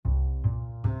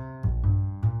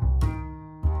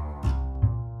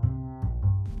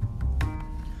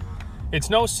It's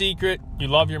no secret you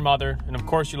love your mother, and of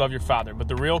course you love your father, but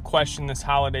the real question this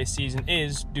holiday season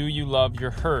is, do you love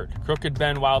your herd? Crooked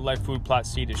Bend Wildlife Food Plot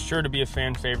Seed is sure to be a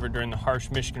fan favorite during the harsh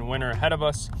Michigan winter ahead of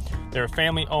us. They're a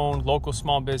family-owned, local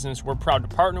small business we're proud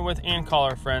to partner with and call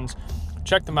our friends.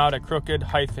 Check them out at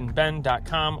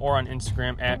crooked-bend.com or on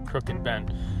Instagram at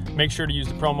crookedbend. Make sure to use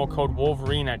the promo code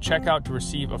Wolverine at checkout to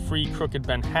receive a free Crooked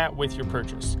Bend hat with your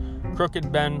purchase.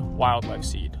 Crooked Bend Wildlife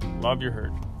Seed. Love your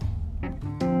herd.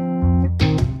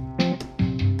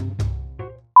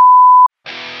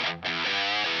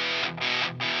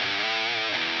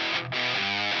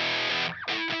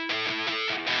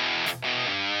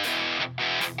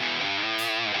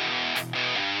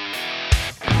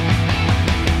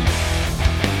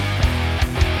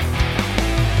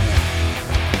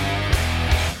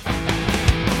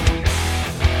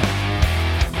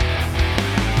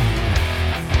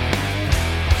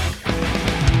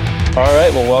 All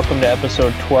right, well, welcome to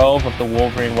episode 12 of the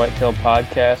Wolverine Whitetail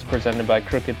Podcast presented by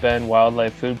Crooked Bend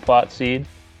Wildlife Food Plot Seed.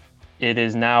 It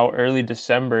is now early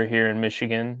December here in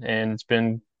Michigan, and it's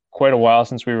been quite a while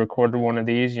since we recorded one of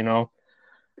these. You know,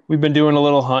 we've been doing a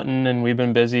little hunting and we've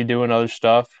been busy doing other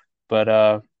stuff.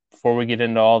 But before we get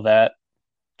into all that,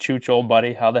 Chooch, old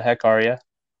buddy, how the heck are you?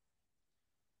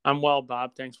 I'm well,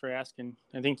 Bob. Thanks for asking.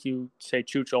 I think you say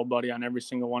Chooch, old buddy, on every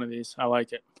single one of these. I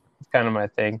like it. It's kind of my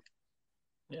thing.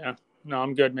 Yeah. No,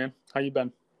 I'm good, man. How you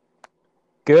been?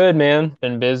 Good, man.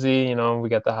 Been busy. You know, we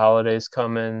got the holidays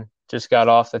coming. Just got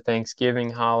off the Thanksgiving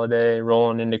holiday,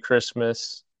 rolling into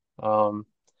Christmas.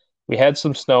 We had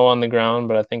some snow on the ground,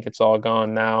 but I think it's all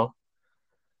gone now.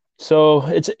 So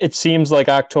it seems like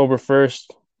October 1st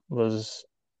was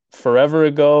forever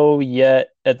ago, yet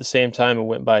at the same time it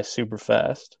went by super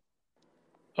fast.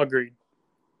 Agreed.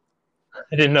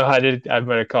 I didn't know I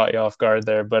might have caught you off guard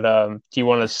there, but do you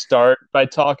want to start by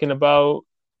talking about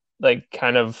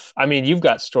I mean, you've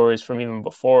got stories from even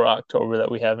before October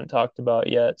that we haven't talked about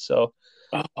yet, so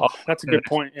That's a good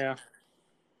point, yeah.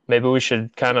 maybe we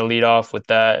should kind of lead off with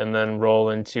that and then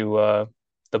roll into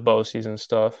the bow season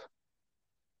stuff.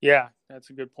 Yeah, that's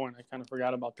a good point. I kind of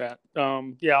forgot about that.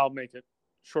 Yeah, I'll make it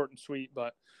short and sweet,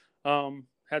 but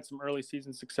had some early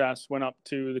season success. Went up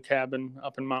to the cabin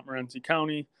up in Montmorency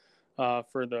County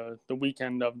for the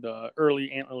weekend of the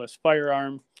early antlerless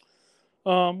firearm.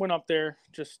 Went up there,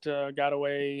 just got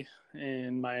away,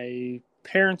 and my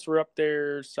parents were up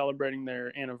there celebrating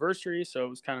their anniversary, so it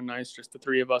was kind of nice, just the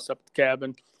three of us up at the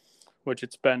cabin, which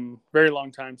it's been a very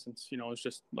long time since, it was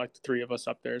just like the three of us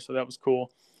up there, so that was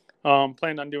cool.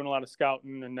 Planned on doing a lot of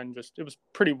scouting, and then it was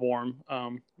pretty warm,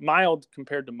 mild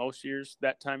compared to most years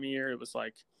that time of year. It was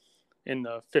like in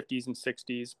the 50s and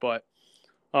 60s, but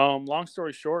long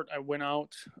story short, I went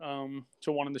out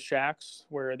to one of the shacks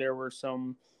where there were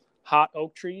some hot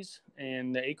oak trees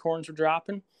and the acorns were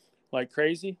dropping like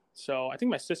crazy. So I think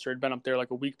my sister had been up there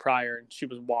like a week prior, and she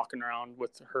was walking around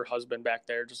with her husband back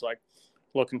there, just like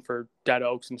looking for dead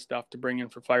oaks and stuff to bring in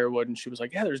for firewood. And she was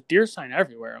like, yeah, there's deer sign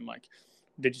everywhere. I'm like,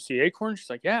 did you see acorns?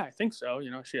 She's like, yeah, I think so.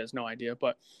 She has no idea.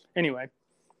 But anyway,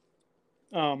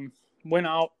 went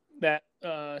out that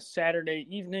Saturday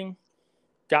evening,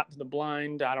 got to the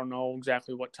blind. I don't know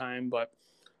exactly what time, but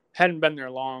hadn't been there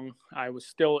long. I was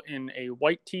still in a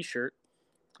white t-shirt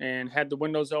and had the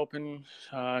windows open,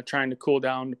 trying to cool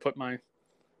down to put my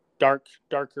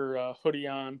darker hoodie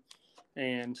on.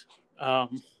 And all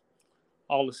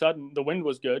of a sudden, the wind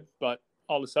was good, but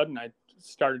all of a sudden I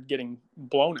started getting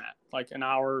blown at like an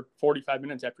hour, 45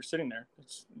 minutes after sitting there.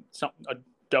 A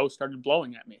doe started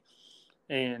blowing at me.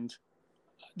 And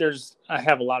I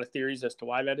have a lot of theories as to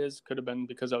why that is. Could have been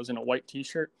because I was in a white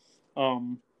t-shirt.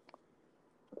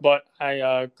 But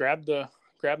I grabbed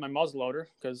my muzzleloader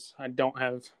because I don't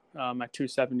have my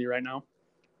 270 right now,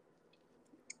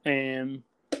 and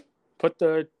put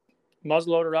the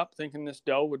muzzleloader up, thinking this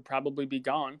doe would probably be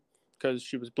gone because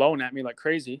she was blowing at me like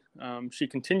crazy. She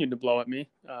continued to blow at me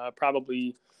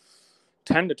probably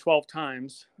 10 to 12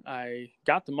 times. I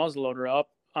got the muzzleloader up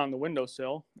on the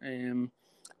windowsill and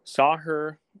saw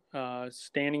her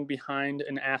standing behind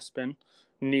an aspen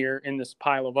in this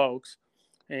pile of oaks.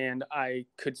 And I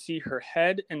could see her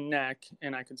head and neck,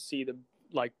 and I could see the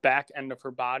back end of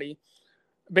her body.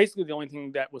 Basically, the only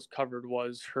thing that was covered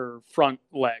was her front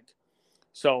leg.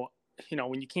 So,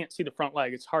 when you can't see the front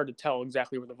leg, it's hard to tell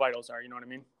exactly where the vitals are. You know what I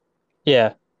mean?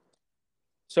 Yeah.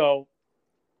 So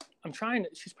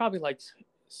she's probably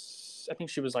I think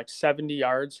she was 70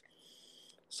 yards.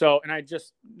 So, and I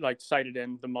just sighted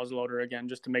in the muzzleloader again,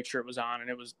 just to make sure it was on, and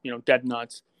it was, dead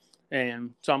nuts.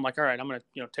 And so I'm like, all right, I'm going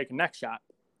to, take a neck shot.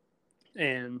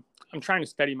 And I'm trying to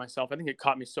steady myself. I think it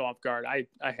caught me so off guard. I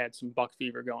had some buck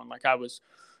fever going. I was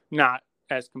not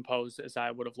as composed as I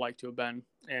would have liked to have been.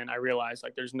 And I realized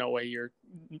like there's no way you're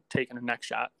taking a neck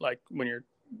shot like when you're,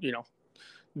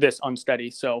 this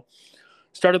unsteady. So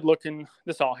started looking.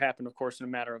 This all happened, of course, in a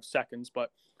matter of seconds,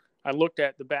 but I looked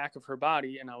at the back of her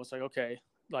body and I was like, okay,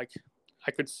 like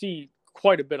I could see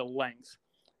quite a bit of length.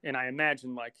 And I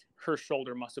imagined like her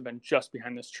shoulder must have been just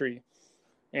behind this tree.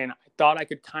 And I thought I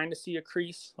could kind of see a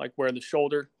crease, like where the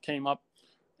shoulder came up.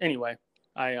 Anyway,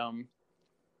 I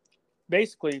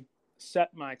basically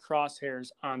set my crosshairs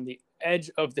on the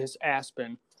edge of this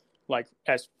aspen, like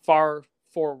as far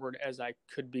forward as I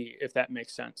could be, if that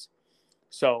makes sense.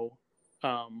 So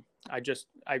I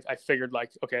figured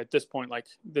like, okay, at this point, like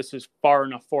this is far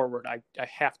enough forward. I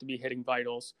have to be hitting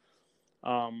vitals.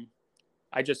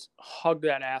 I just hugged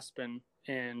that aspen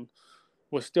and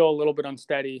was still a little bit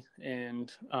unsteady.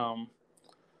 And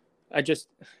I just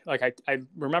like, I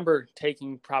remember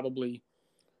taking probably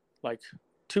like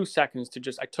 2 seconds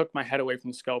to I took my head away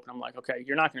from the scope and I'm like, okay,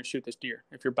 you're not going to shoot this deer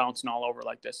if you're bouncing all over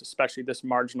like this, especially this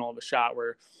marginal of a shot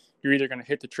where you're either going to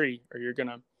hit the tree or you're going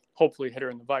to hopefully hit her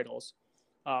in the vitals,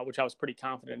 which I was pretty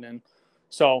confident in.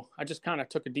 So I just kind of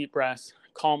took a deep breath,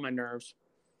 calmed my nerves.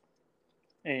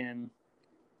 And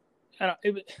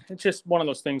it's just one of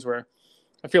those things where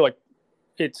I feel like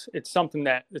it's something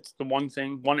that it's the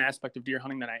one aspect of deer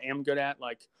hunting that I am good at.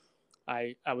 Like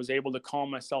I was able to calm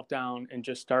myself down and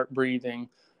just start breathing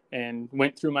and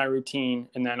went through my routine.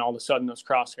 And then all of a sudden those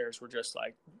crosshairs were just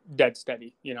like dead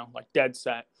steady, like dead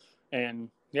set. And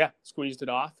yeah, squeezed it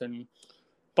off and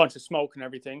bunch of smoke and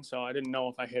everything. So I didn't know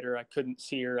if I hit her. I couldn't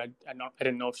see her. I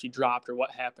didn't know if she dropped or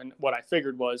what happened. What I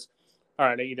figured was, all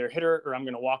right, I either hit her or I'm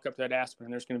going to walk up to that aspen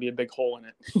and there's going to be a big hole in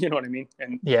it. You know what I mean?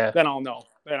 And yeah, then I'll know.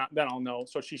 Then I'll know.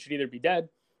 So she should either be dead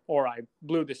or I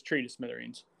blew this tree to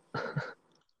smithereens.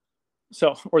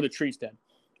 So, or the tree's dead.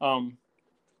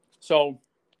 So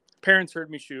parents heard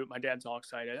me shoot. My dad's all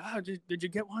excited. Oh, did you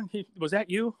get one? Was that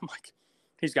you? I'm like,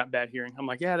 he's got bad hearing. I'm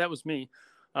like, yeah, that was me.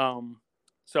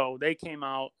 So they came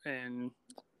out and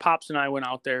Pops and I went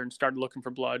out there and started looking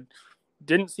for blood.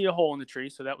 Didn't see a hole in the tree,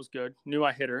 so that was good. Knew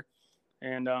I hit her.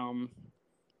 And,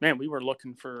 man, we were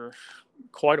looking for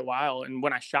quite a while. And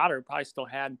when I shot her, probably still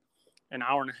had an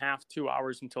hour and a half, 2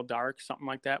 hours until dark, something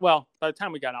like that. Well, by the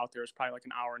time we got out there, it was probably like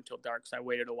an hour until dark, so I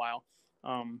waited a while.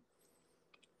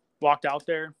 Walked out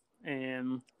there,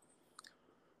 and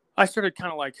I started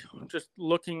kind of like just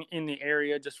looking in the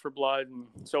area just for blood, and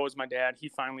so was my dad. He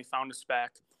finally found a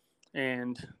speck.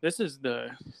 And this is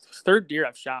the third deer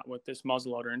I've shot with this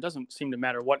muzzleloader, and it doesn't seem to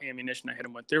matter what ammunition I hit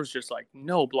him with. There was just like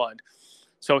no blood.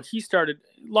 So he started,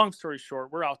 long story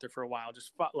short, we're out there for a while,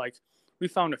 just like we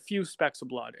found a few specks of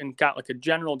blood and got like a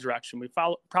general direction. We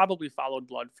probably followed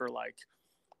blood for like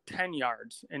 10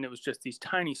 yards, and it was just these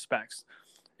tiny specks.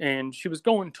 And she was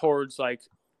going towards like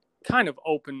kind of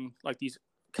open, like these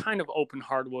kind of open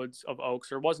hardwoods of oaks.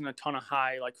 There wasn't a ton of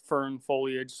high like fern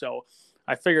foliage, so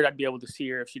I figured I'd be able to see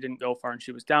her if she didn't go far and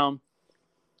she was down.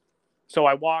 So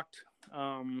I walked,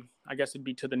 I guess it'd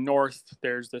be to the north.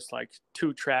 There's this like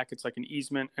 2-track. It's like an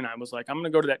easement. And I was like, I'm going to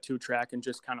go to that 2-track and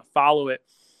just kind of follow it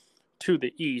to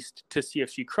the east to see if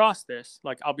she crossed this.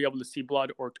 Like I'll be able to see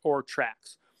blood or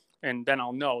tracks. And then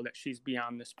I'll know that she's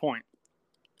beyond this point.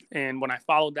 And when I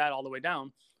followed that all the way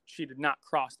down, she did not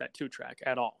cross that 2-track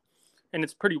at all. And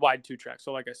it's pretty wide 2-track.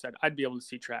 So like I said, I'd be able to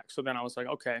see tracks. So then I was like,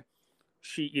 okay,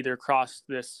 she either crossed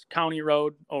this county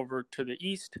road over to the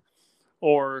east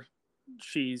or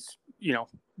she's,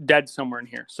 dead somewhere in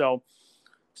here. So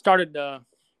started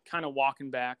kind of walking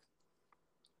back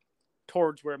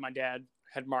towards where my dad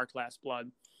had marked last blood.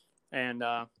 And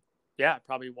I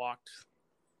probably walked,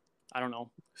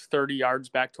 30 yards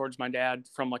back towards my dad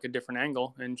from like a different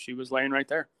angle. And she was laying right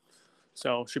there.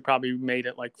 So she probably made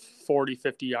it like 40,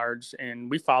 50 yards. And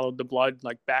we followed the blood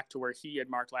like back to where he had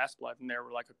marked last blood. And there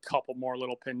were like a couple more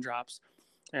little pin drops.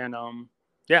 And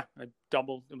it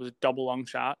was a double lung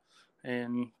shot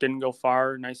and didn't go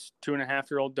far. Nice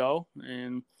 2.5-year-old doe.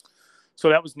 And so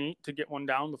that was neat to get one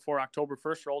down before October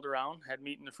 1st rolled around, had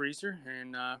meat in the freezer.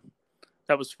 And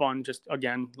that was fun. Just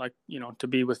again, like, to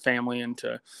be with family and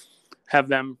to have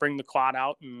them bring the quad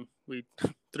out, and we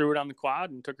threw it on the quad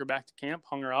and took her back to camp,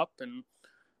 hung her up and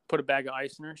put a bag of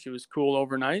ice in her. She was cool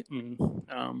overnight and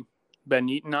been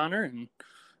eating on her. And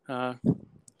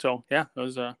so, yeah, that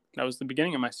was the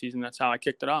beginning of my season. That's how I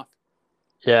kicked it off.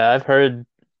 Yeah, I've heard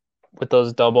with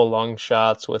those double lung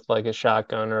shots with like a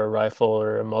shotgun or a rifle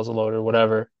or a muzzleloader or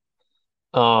whatever.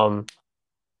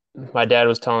 My dad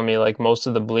was telling me like most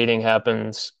of the bleeding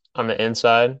happens on the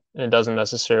inside, and it doesn't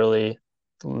necessarily,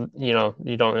 you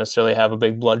don't necessarily have a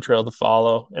big blood trail to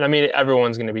follow. And I mean,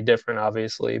 everyone's going to be different,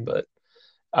 obviously, but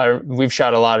we've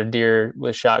shot a lot of deer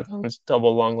with shotguns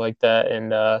double lung like that,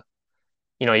 and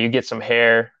you get some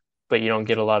hair, but you don't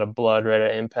get a lot of blood right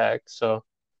at impact. So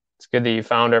it's good that you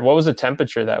found her. What was the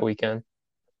temperature that weekend?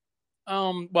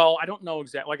 Well, I don't know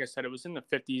exactly. Like I said, it was in the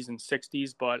 50s and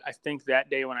 60s, but I think that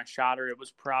day when I shot her, it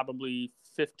was probably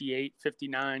 58,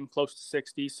 59, close to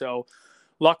 60. So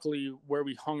luckily where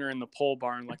we hung her in the pole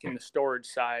barn, like in the storage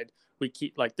side, we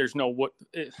keep like, there's no wood.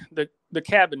 The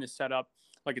cabin is set up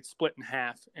like it's split in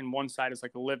half, and one side is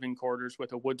like a living quarters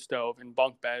with a wood stove and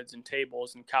bunk beds and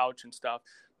tables and couch and stuff.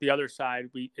 The other side,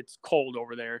 it's cold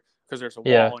over there because there's a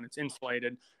Yeah. wall and it's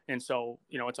insulated. And so,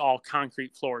 it's all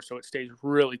concrete floor. So it stays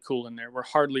really cool in there. We're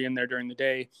hardly in there during the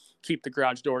day, keep the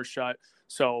garage doors shut.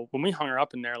 So when we hung her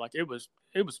up in there, like it was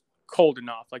cold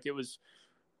enough. Like it was,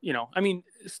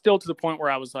 still to the point where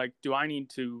I was like, do I need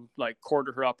to like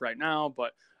quarter her up right now?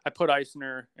 But I put ice in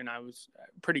her and I was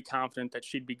pretty confident that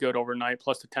she'd be good overnight.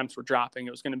 Plus the temps were dropping.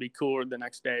 It was going to be cooler the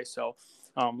next day. So,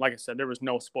 like I said, there was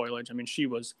no spoilage. I mean, she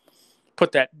was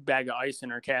put that bag of ice in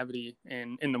her cavity,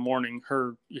 and in the morning,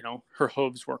 her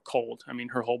hooves were cold. I mean,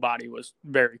 her whole body was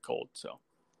very cold. So,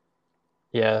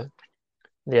 Yeah.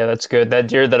 Yeah, that's good. That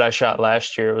deer that I shot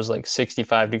last year, it was like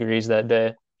 65 degrees that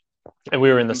day. And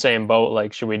we were in the mhm. same boat.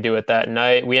 Like, should we do it that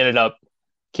night? We ended up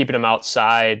keeping him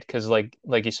outside because, like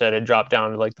you said, it dropped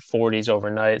down to like the 40s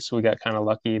overnight. So we got kind of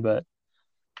lucky. But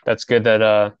that's good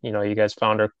that you guys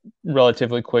found her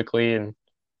relatively quickly and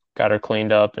got her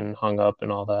cleaned up and hung up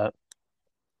and all that.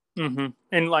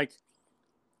 And like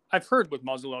I've heard with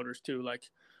muzzleloaders too, like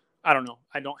I don't know,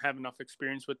 I don't have enough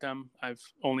experience with them. I've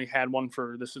only had one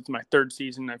for this is my third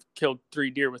season. I've killed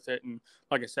 3 deer with it, and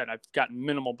like I said, I've gotten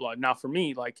minimal blood. Now for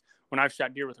me, like when I've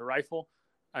shot deer with a rifle,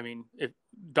 I mean, if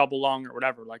double lung or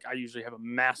whatever, like I usually have a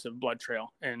massive blood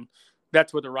trail, and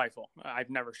that's with a rifle. I've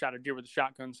never shot a deer with a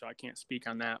shotgun, so I can't speak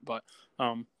on that. But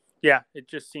yeah, it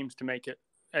just seems to make it,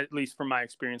 at least from my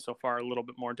experience so far, a little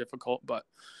bit more difficult. But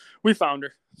we found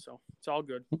her, so it's all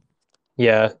good.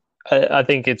 Yeah, I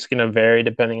think it's gonna vary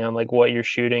depending on like what you're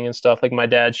shooting and stuff. Like my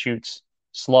dad shoots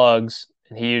slugs,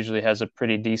 and he usually has a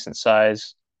pretty decent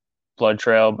size blood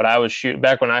trail. But I was shooting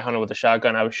back when I hunted with a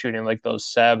shotgun. I was shooting like those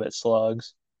Sabot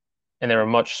slugs, and they were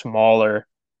much smaller,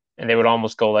 and they would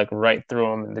almost go like right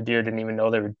through them, and the deer didn't even know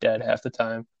they were dead half the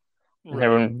time. And there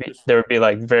Right. would be Just there would be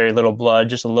like very little blood,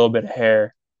 just a little bit of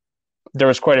hair. There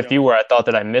was quite a yep. few where I thought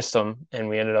that I missed them, and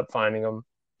we ended up finding them.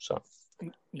 So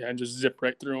Yeah, just zip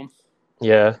right through them.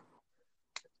 yeah.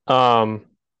 Do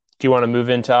you want to move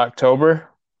into October?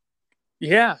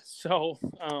 Yeah. So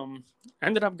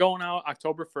ended up going out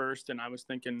October 1st, and I was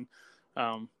thinking,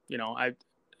 I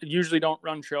usually don't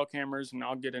run trail cameras, and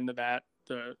I'll get into that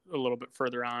a little bit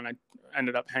further on. I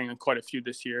ended up hanging quite a few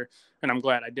this year, and I'm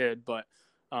glad I did. But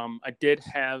I did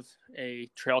have a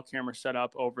trail camera set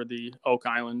up over the Oak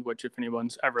Island, which if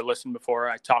anyone's ever listened before,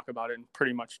 I talk about it in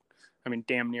pretty much, I mean,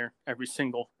 damn near every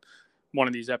single one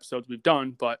of these episodes we've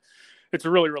done. But it's a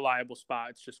really reliable spot.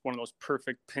 It's just one of those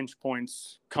perfect pinch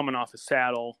points coming off a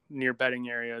saddle near bedding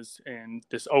areas. And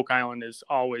this Oak Island is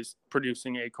always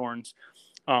producing acorns.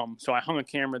 So I hung a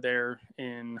camera there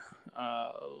in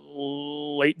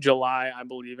late July, I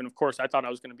believe. And of course, I thought I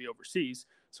was going to be overseas.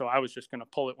 So I was just going to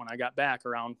pull it when I got back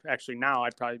around. Actually, now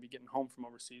I'd probably be getting home from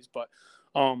overseas. But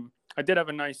I did have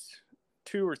a nice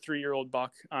 2 or 3 year old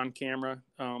buck on camera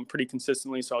pretty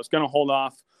consistently. So I was going to hold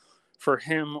off for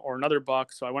him or another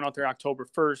buck. So I went out there October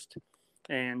 1st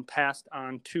and passed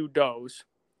on 2 does.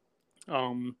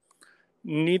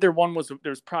 Neither one was, it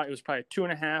was probably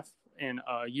 2.5 and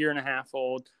a year and a half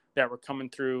old that were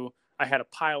coming through. I had a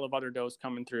pile of other does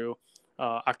coming through.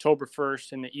 October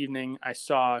 1st in the evening, I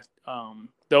saw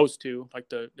those two, like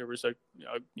there was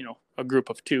a group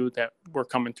of 2 that were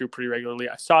coming through pretty regularly.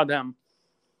 I saw them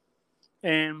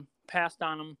and passed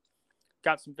on them,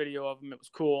 got some video of them. It was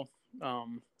cool.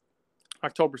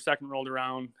 October 2nd rolled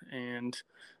around and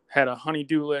had a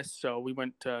honey-do list. So we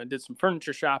went, did some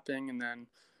furniture shopping. And then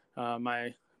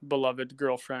my beloved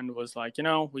girlfriend was like,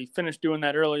 we finished doing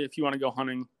that early. If you want to go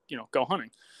hunting, go hunting.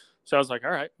 So I was like,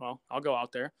 all right, well, I'll go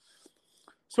out there.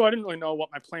 So I didn't really know what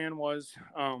my plan was.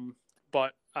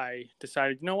 But I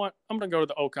decided, you know what, I'm going to go to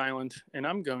the Oak Island and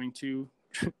I'm going to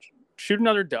shoot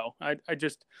another doe. I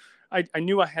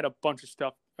knew I had a bunch of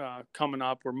stuff coming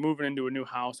up. We're moving into a new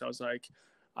house. I was like,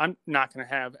 I'm not going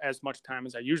to have as much time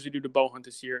as I usually do to bow hunt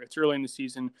this year. It's early in the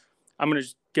season. I'm going to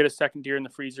just get a second deer in the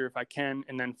freezer if I can,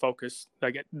 and then focus.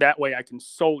 Like that way I can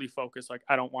solely focus. Like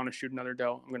I don't want to shoot another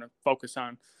doe. I'm going to focus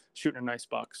on shooting a nice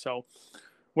buck. So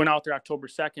went out there October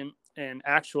 2nd, and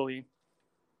actually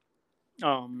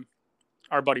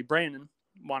our buddy Brandon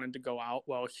wanted to go out.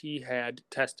 Well, he had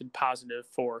tested positive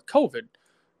for COVID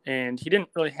and he didn't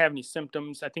really have any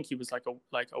symptoms. I think he was like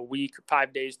a week,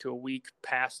 5 days to a week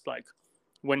past like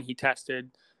when he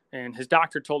tested, and his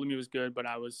doctor told him he was good, but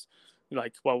I was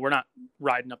like, well, we're not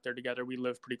riding up there together. We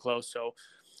live pretty close, so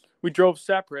we drove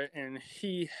separate, and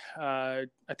I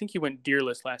think he went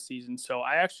deerless last season. So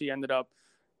I actually ended up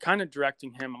kind of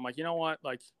directing him. I'm like, you know what?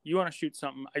 Like, you want to shoot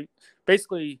something?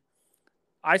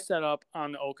 I set up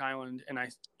on the Oak Island, and I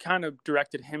kind of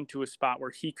directed him to a spot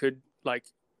where he could like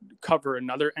cover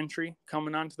another entry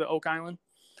coming onto the Oak Island.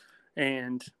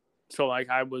 And so like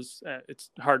it's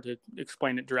hard to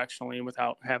explain it directionally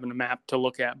without having a map to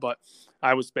look at, but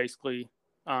I was basically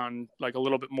on like a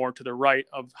little bit more to the right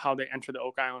of how they enter the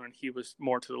Oak Island, and he was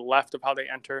more to the left of how they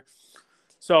enter.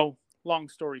 So long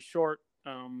story short,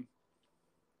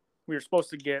 we were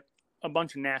supposed to get a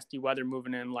bunch of nasty weather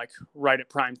moving in like right at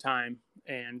prime time,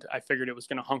 and I figured it was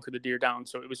going to hunker the deer down.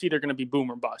 So it was either going to be boom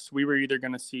or bust. I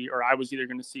was either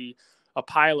going to see a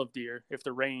pile of deer if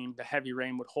the heavy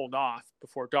rain would hold off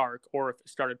before dark, or if it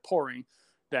started pouring,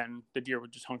 then the deer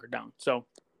would just hunker down. So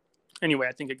anyway,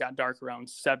 I think it got dark around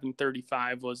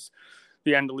 7:35 was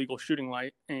the end of legal shooting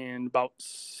light, and about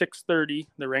 6:30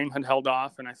 the rain had held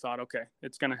off, and I thought, okay,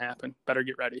 it's going to happen. Better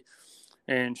get ready.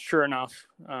 And sure enough,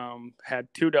 had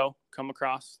two doe come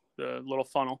across the little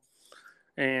funnel,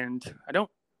 and I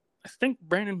think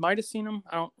Brandon might have seen them.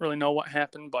 I don't really know what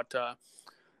happened, but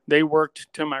they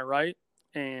worked to my right,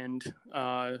 and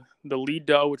the lead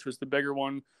doe, which was the bigger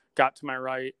one, got to my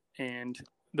right, and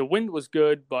the wind was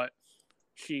good, but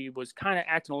she was kind of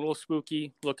acting a little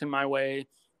spooky, looking my way.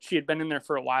 She had been in there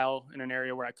for a while in an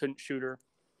area where I couldn't shoot her,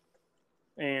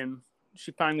 and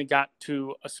she finally got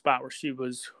to a spot where she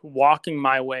was walking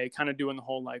my way, kind of doing the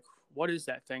whole like, what is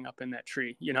that thing up in that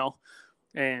tree, you know?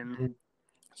 And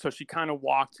so she kind of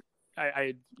walked.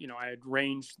 I had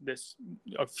ranged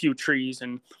a few trees,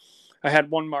 and I had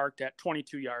one marked at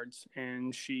 22 yards,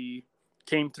 and she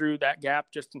came through that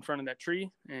gap just in front of that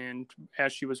tree. And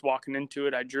as she was walking into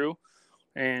it, I drew,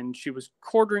 and she was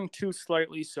quartering too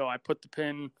slightly. So I put the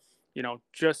pin,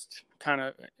 just kind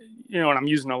of, and I'm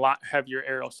using a lot heavier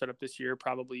arrow setup this year,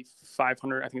 probably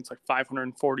 500. I think it's like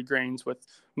 540 grains with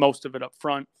most of it up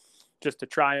front just to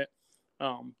try it.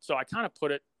 So I kind of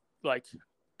put it like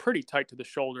pretty tight to the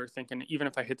shoulder, thinking even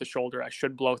if I hit the shoulder, I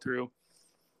should blow through,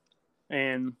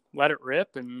 and let it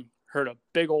rip, and heard a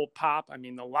big old pop. I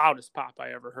mean, the loudest pop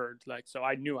I ever heard. Like, so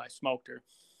I knew I smoked her,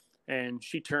 and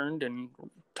she turned and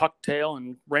tucked tail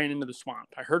and ran into the swamp.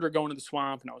 I heard her go into the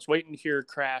swamp, and I was waiting to hear her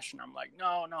crash, and I'm like,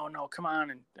 no, come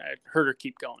on. And I heard her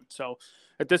keep going. So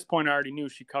at this point, I already knew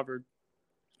she covered,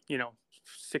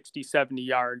 60, 70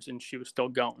 yards, and she was still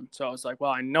going. So I was like,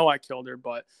 well, I know I killed her,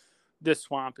 but this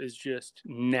swamp is just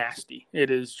nasty.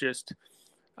 It is just,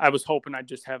 I was hoping I'd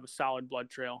just have a solid blood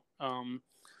trail.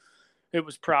 It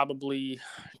was probably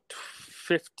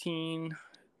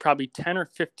 10 or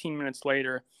 15 minutes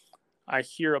later, I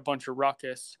hear a bunch of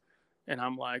ruckus, and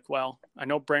I'm like, well, I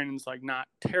know Brandon's like not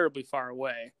terribly far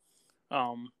away.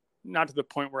 Not to the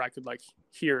point where I could like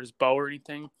hear his bow or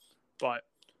anything, but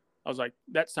I was like,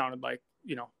 that sounded like,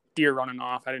 deer running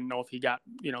off. I didn't know if he got,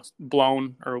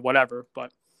 blown or whatever,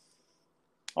 but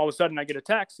all of a sudden I get a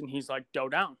text, and he's like, doe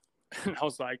down. And I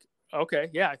was like, okay,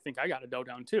 yeah, I think I got a doe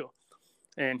down too.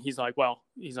 And he's like,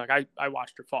 I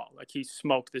watched her fall. Like, he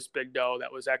smoked this big doe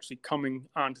that was actually coming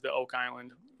onto the Oak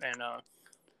Island, and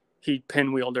he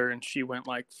pinwheeled her, and she went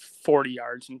like 40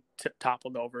 yards and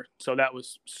toppled over. So that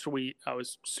was sweet. I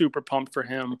was super pumped for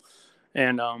him.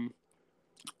 And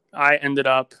I ended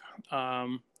up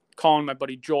calling my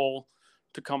buddy Joel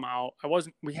to come out.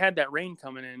 We had that rain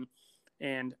coming in,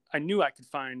 and I knew I could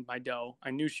find my doe.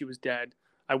 I knew she was dead.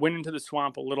 I went into the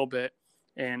swamp a little bit,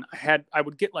 and I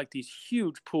would get like these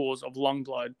huge pools of lung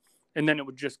blood, and then it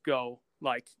would just go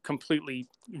like completely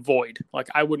void. Like,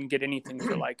 I wouldn't get anything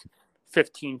for like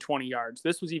 15, 20 yards.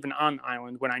 This was even on the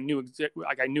island when I knew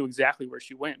exactly where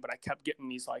she went, but I kept getting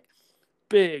these like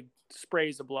big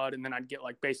sprays of blood, and then I'd get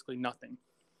like basically nothing.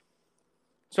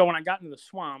 So when I got into the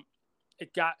swamp,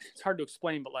 it's hard to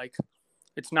explain, but like,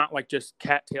 it's not like just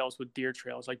cattails with deer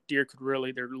trails. Like, deer could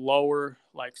really, they're lower,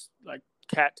 like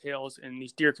cattails, and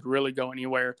these deer could really go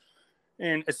anywhere.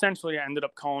 And essentially I ended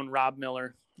up calling Rob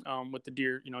Miller with the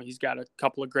deer. He's got a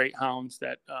couple of great hounds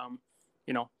that,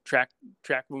 track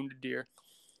wounded deer.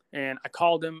 And I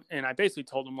called him, and I basically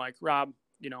told him like, Rob,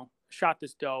 shot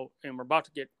this doe, and we're about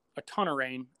to get a ton of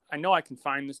rain. I know I can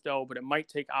find this doe, but it might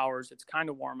take hours. It's kind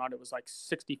of warm out. It was like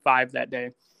 65 that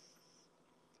day.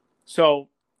 So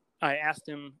I asked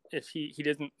him if he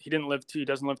doesn't live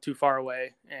too far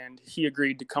away, and he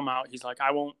agreed to come out. He's like,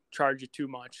 I won't charge you too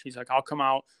much. He's like, I'll come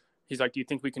out. he's like, do you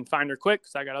think we can find her quick?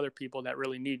 Because I got other people that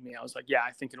really need me. I was like, yeah,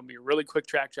 I think it'll be a really quick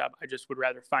track job. I just would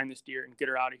rather find this deer and get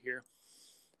her out of here.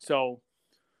 So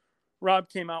Rob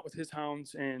came out with his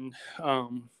hounds, and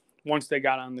once they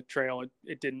got on the trail,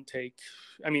 it didn't take.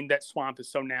 I mean, that swamp is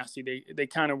so nasty. They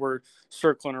kind of were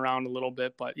circling around a little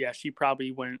bit, but yeah, she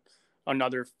probably went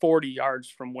another 40 yards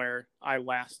from where I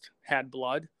last had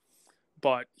blood.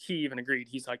 But he even agreed.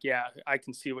 He's like, yeah, I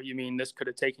can see what you mean. This could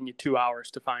have taken you 2 hours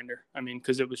to find her. I mean,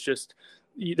 because it was just,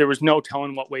 there was no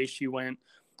telling what way she went.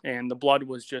 And the blood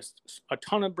was just a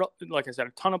ton of, like I said,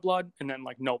 a ton of blood, and then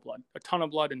like no blood, a ton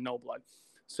of blood and no blood.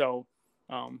 So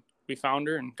we found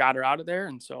her and got her out of there.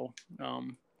 And so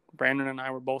Brandon and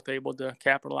I were both able to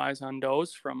capitalize on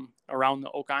does from around the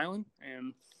Oak Island.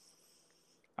 And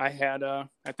I had,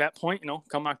 at that point,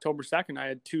 come October 2nd, I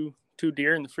had two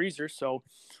deer in the freezer. So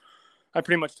I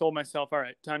pretty much told myself, all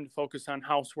right, time to focus on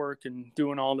housework and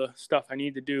doing all the stuff I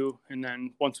need to do. And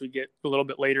then once we get a little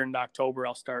bit later into October,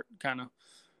 I'll start kind of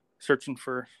searching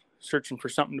for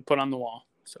something to put on the wall.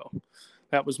 So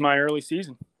that was my early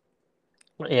season.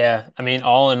 Yeah, I mean,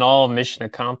 all in all, mission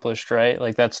accomplished, right?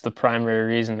 Like that's the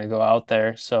primary reason to go out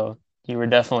there. So you were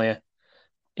definitely,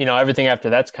 everything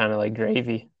after that's kind of like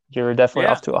gravy. You were definitely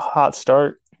Yeah. off to a hot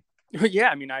start. Yeah,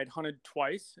 I mean, I had hunted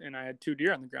twice, and I had 2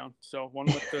 deer on the ground. So one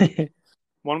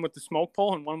with the smoke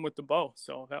pole and one with the bow.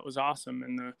 So that was awesome.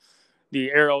 And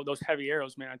the arrow, those heavy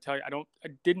arrows, man, I tell you, I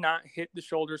did not hit the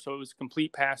shoulder, so it was a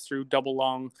complete pass through, double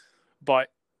long.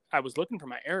 But I was looking for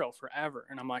my arrow forever,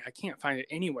 and I'm like, I can't find it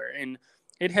anywhere. And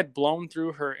it had blown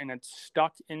through her and had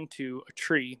stuck into a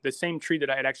tree, the same tree that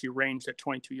I had actually ranged at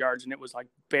 22 yards, and it was like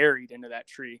buried into that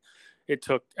tree. It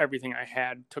took everything I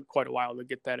had. It took quite a while to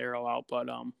get that arrow out, but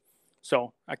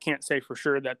so I can't say for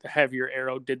sure that the heavier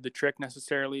arrow did the trick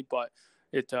necessarily, but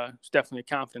it's definitely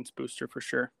a confidence booster for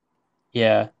sure.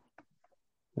 Yeah,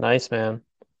 nice, man.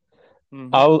 Mm-hmm.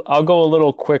 I'll go a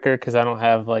little quicker because I don't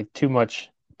have like too much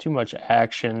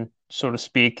action, so to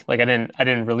speak. Like I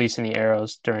didn't release any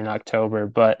arrows during October,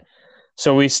 but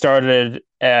so we started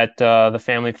at the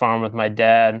family farm with my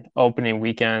dad opening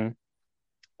weekend,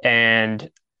 and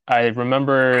I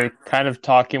remember kind of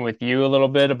talking with you a little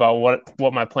bit about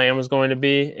what my plan was going to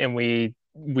be, and we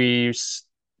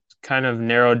kind of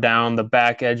narrowed down the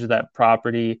back edge of that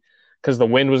property because the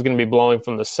wind was going to be blowing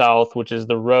from the south, which is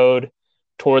the road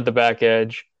toward the back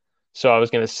edge. So I was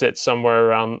going to sit somewhere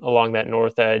around along that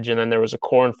north edge, and then there was a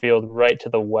cornfield right to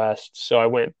the west. So I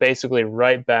went basically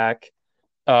right back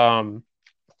at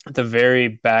the very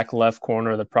back left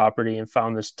corner of the property and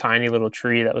found this tiny little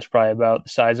tree that was probably about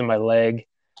the size of my leg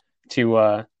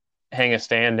to hang a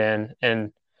stand in.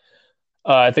 And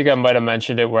I think I might have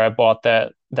mentioned it where I bought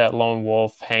that lone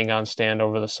wolf hang on stand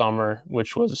over the summer,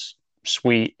 which was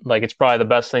sweet. Like it's probably the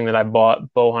best thing that I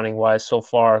bought bow hunting wise so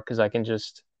far because I can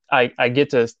just I get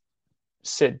to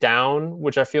sit down,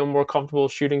 which I feel more comfortable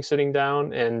shooting sitting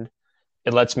down, and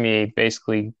it lets me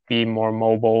basically be more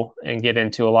mobile and get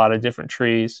into a lot of different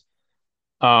trees.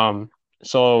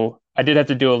 So I did have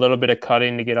to do a little bit of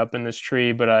cutting to get up in this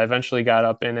tree, but I eventually got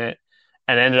up in it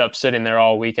and ended up sitting there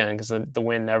all weekend because the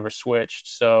wind never switched.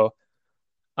 So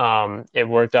it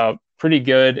worked out pretty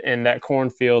good, and that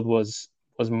cornfield was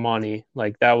money.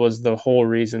 Like that was the whole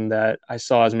reason that I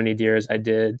saw as many deer as I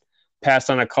did. Passed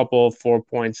on a couple of 4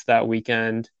 points that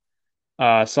weekend.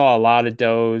 Saw a lot of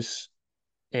does,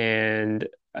 and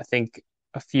I think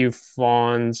a few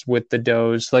fawns with the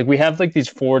does. Like we have like these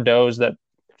 4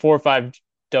 or 5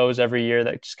 does every year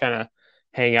that just kind of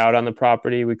hang out on the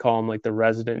property. We call them like the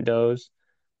resident does,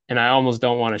 and I almost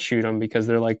don't want to shoot them because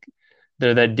they're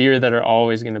that deer that are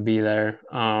always going to be there.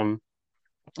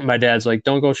 My dad's like,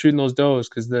 don't go shooting those does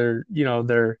because they're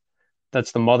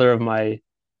that's the mother of my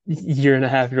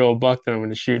year-and-a-half-year-old buck that I'm going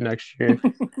to shoot next year.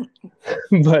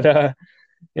 But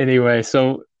anyway,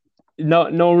 so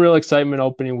no real excitement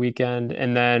opening weekend,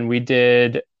 and then we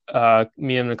did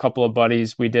me and a couple of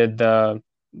buddies. We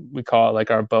call it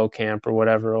like our bow camp or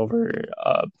whatever over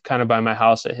kind of by my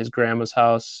house at his grandma's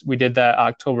house. We did that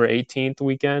October 18th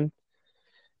weekend.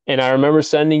 And I remember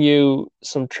sending you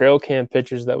some trail cam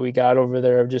pictures that we got over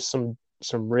there of just some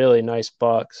really nice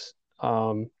bucks.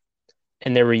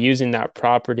 And they were using that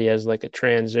property as like a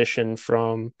transition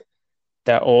from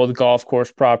that old golf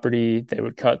course property. They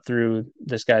would cut through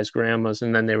this guy's grandma's,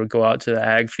 and then they would go out to the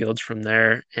ag fields from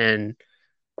there. And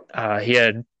he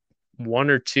had 1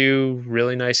 or 2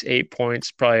 really nice 8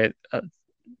 points, probably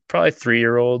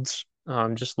 3-year-olds.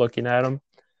 Just looking at them,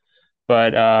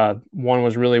 but one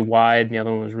was really wide and the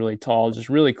other one was really tall. Just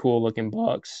really cool looking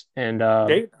bucks. And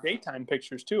Daytime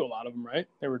pictures too, a lot of them, right?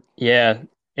 They were. yeah,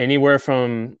 anywhere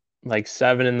from like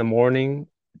 7 in the morning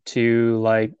to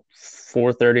like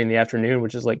 4:30 in the afternoon,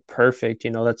 which is like perfect.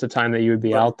 That's the time that you would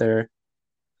be Right. out there.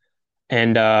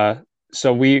 And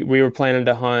so we were planning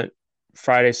to hunt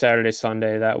Friday, Saturday,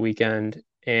 Sunday that weekend.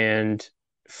 And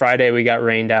Friday we got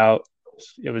rained out.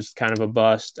 It was kind of a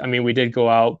bust. I mean, we did go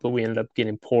out, but we ended up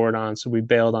getting poured on, so we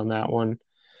bailed on that one.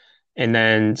 And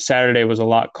then Saturday was a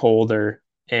lot colder,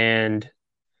 and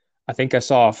I think I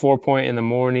saw a 4 point in the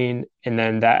morning, and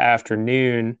then that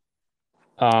afternoon,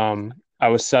 I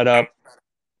was set up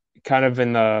kind of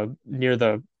in the near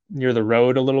the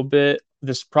road a little bit.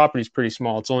 This property is pretty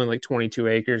small. It's only like 22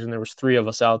 acres, and there was three of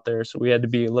us out there, so we had to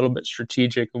be a little bit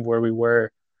strategic of where we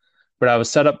were. But I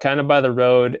was set up kind of by the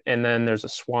road, and then there's a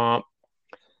swamp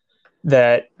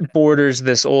that borders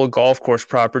this old golf course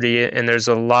property, and there's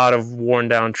a lot of worn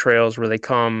down trails where they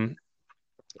come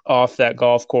off that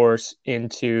golf course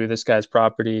into this guy's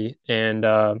property, and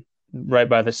right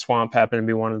by the swamp happened to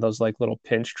be one of those like little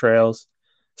pinch trails.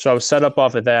 So I was set up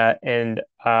off of that, and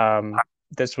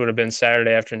this would have been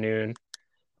Saturday afternoon,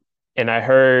 and I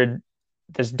heard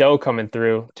this doe coming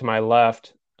through to my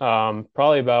left,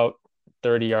 probably about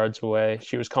 30 yards away.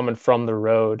 She was coming from the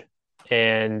road,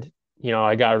 and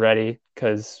I got ready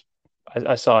because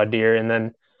I saw a deer, and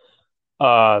then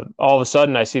all of a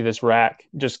sudden I see this rack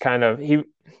just kind of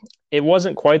it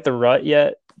wasn't quite the rut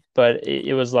yet, but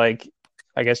it was like,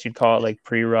 I guess you'd call it like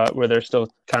pre-rut, where they're still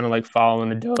kind of like following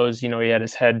the does. He had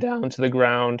his head down to the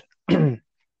ground,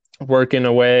 working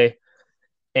away.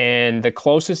 And the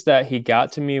closest that he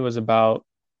got to me was about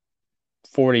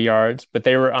 40 yards, but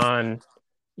they were on,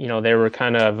 they were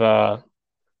kind of,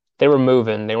 they were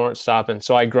moving, they weren't stopping.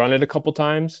 So I grunted a couple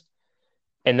times,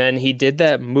 and then he did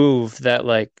that move, that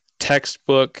like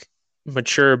textbook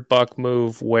mature buck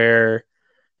move where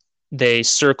they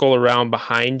circle around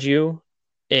behind you,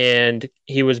 and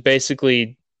he was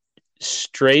basically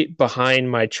straight behind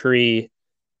my tree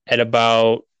at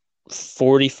about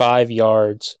 45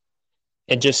 yards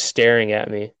and just staring at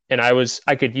me. And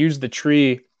I could use the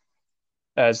tree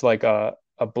as like a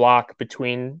block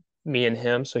between me and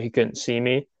him so he couldn't see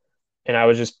me. And I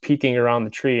was just peeking around the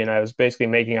tree, and I was basically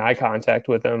making eye contact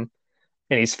with him,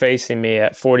 and he's facing me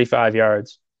at 45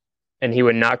 yards, and he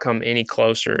would not come any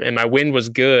closer. And my wind was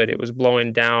good. It was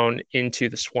blowing down into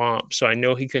the swamp. So I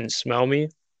know he couldn't smell me,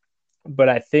 but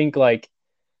I think like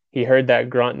he heard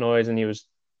that grunt noise, and he was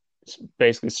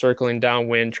basically circling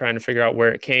downwind, trying to figure out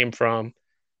where it came from.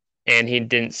 And he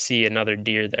didn't see another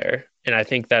deer there. And I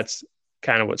think that's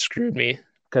kind of what screwed me,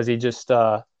 because he just,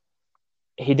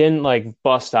 he didn't like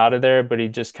bust out of there, but he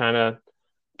just kind of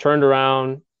turned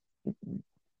around,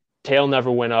 tail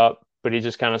never went up, but he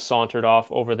just kind of sauntered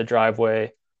off over the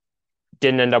driveway.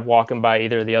 Didn't end up walking by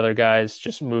either of the other guys,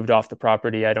 just moved off the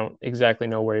property. I don't exactly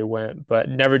know where he went, but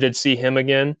never did see him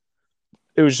again.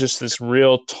 It was just this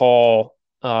real tall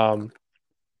 8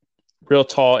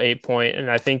 point.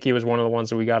 And I think he was one of the ones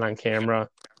that we got on camera.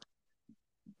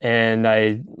 And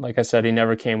like I said, he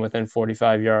never came within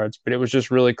 45 yards, but it was just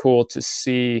really cool to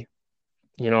see,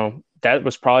 that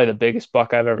was probably the biggest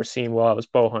buck I've ever seen while I was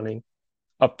bow hunting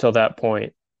up till that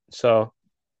point. So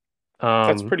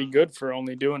that's pretty good for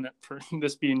only doing it for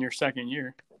this being your second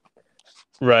year.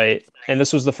 Right. And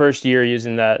this was the first year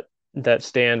using that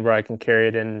stand where I can carry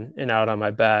it in and out on my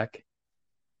back.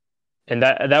 And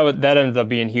that ended up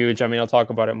being huge. I mean, I'll talk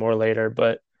about it more later,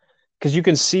 but because you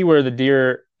can see where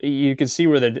the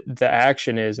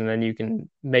action is, and then you can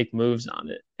make moves on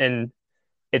it. And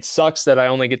it sucks that I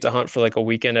only get to hunt for like a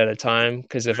weekend at a time,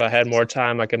 because if I had more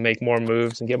time, I could make more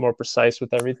moves and get more precise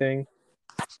with everything.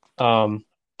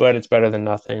 But it's better than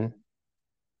nothing.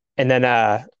 And then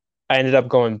I ended up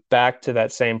going back to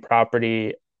that same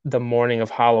property the morning of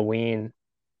Halloween,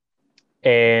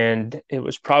 and it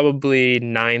was probably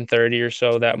 9:30 or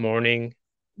so that morning,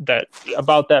 that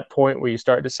about that point where you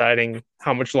start deciding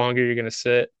how much longer you're going to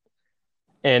sit.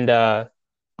 And I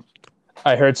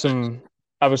heard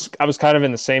I was kind of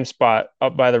in the same spot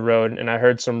up by the road, and I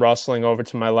heard some rustling over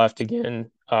to my left again.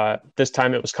 This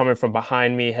time it was coming from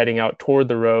behind me, heading out toward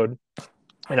the road,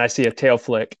 and I see a tail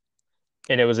flick,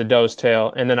 and it was a doe's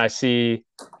tail. And then I see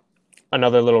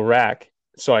another little rack.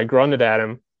 So I grunted at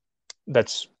him.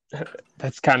 That's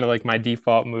kind of like my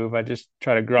default move. I just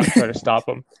try to grunt, try to stop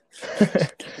him,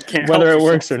 whether it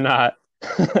works or not.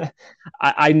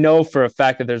 I know for a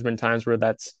fact that there's been times where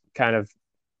that's kind of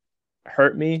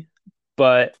hurt me,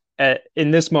 but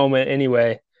in this moment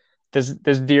anyway, this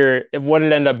deer, what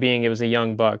it ended up being, it was a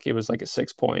young buck. It was like a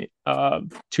 6-point,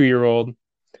 2-year-old.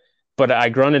 But I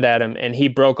grunted at him, and he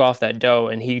broke off that doe,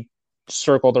 and he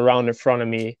circled around in front of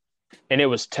me, and it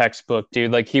was textbook,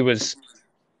 dude. Like, he was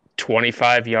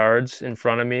 25 yards in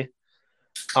front of me,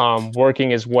 working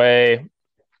his way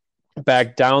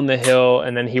back down the hill,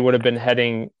 and then he would have been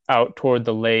heading out toward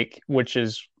the lake, which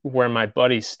is where my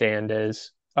buddy's stand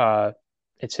is.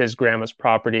 It's his grandma's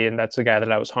property, and that's the guy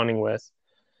that I was hunting with.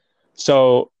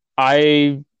 So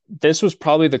this was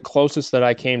probably the closest that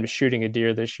I came to shooting a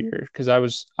deer this year because I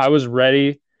was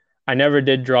ready. I never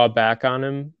did draw back on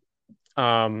him,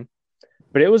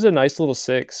 but it was a nice little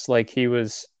six. Like he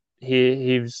was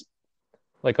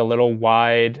like a little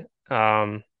wide,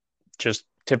 just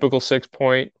typical 6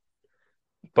 point.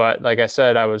 But like I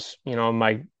said, I was,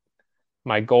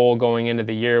 my goal going into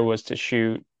the year was to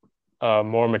shoot a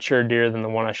more mature deer than the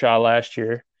one I shot last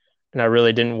year. And I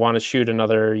really didn't want to shoot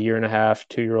another 1.5 year,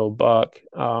 2-year-old buck.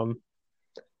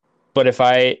 But if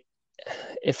I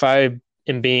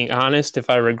am being honest, if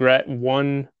I regret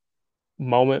one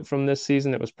moment from this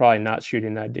season, it was probably not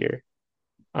shooting that deer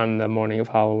on the morning of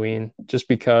Halloween, just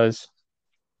because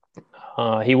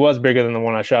he was bigger than the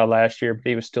one I shot last year, but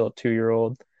he was still a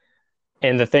 2-year-old.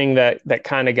 And the thing that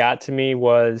kind of got to me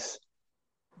was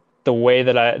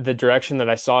the direction that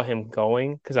I saw him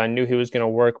going, because I knew he was going to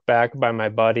work back by my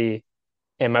buddy,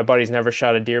 and my buddy's never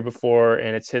shot a deer before,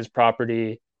 and it's his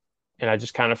property. And I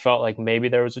just kind of felt like maybe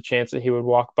there was a chance that he would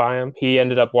walk by him. He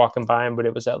ended up walking by him, but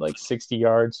it was at like 60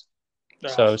 yards.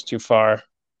 So it was too far.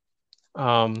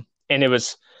 And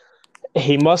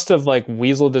he must have like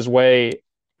weaseled his way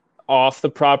off the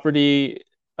property,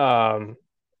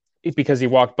 because he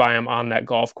walked by him on that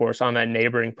golf course on that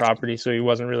neighboring property. So he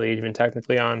wasn't really even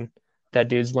technically on that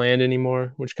dude's land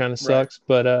anymore, which kind of sucks.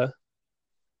 Right. But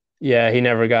yeah, he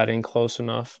never got in close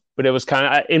enough. But it was kind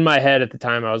of in my head at the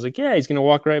time. I was like, yeah, he's going to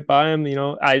walk right by him.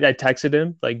 I texted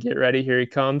him like, get ready, here he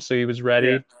comes. So he was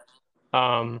ready.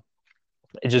 Yeah.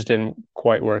 It just didn't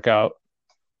quite work out.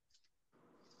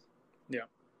 Yeah.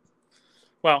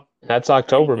 Well, that's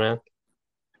October, man.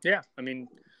 Yeah. I mean,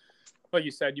 like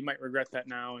you said, you might regret that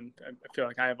now. And I feel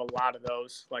like I have a lot of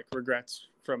those like regrets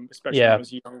from, especially when I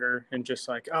was younger, and just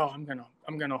like, oh, I'm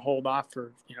going to hold off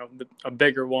for, a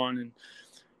bigger one. And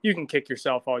you can kick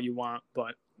yourself all you want,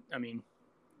 but I mean,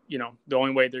 the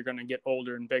only way they're going to get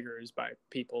older and bigger is by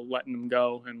people letting them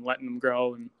go and letting them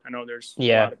grow. And I know there's a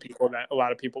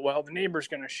lot of people, well, the neighbor's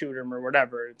going to shoot him or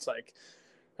whatever. It's like,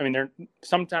 I mean,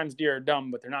 sometimes deer are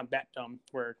dumb, but they're not that dumb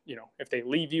where, if they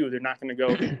leave you, they're not going to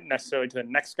go necessarily to the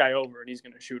next guy over and he's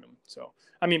going to shoot them. So,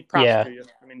 I mean, props to you.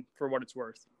 I mean, for what it's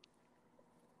worth.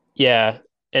 Yeah.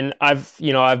 And I've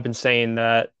been saying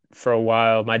that for a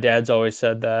while. My dad's always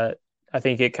said that. I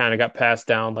think it kind of got passed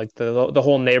down, like the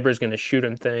whole neighbor's going to shoot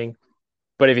him thing.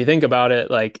 But if you think about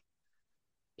it, like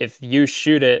if you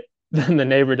shoot it, then the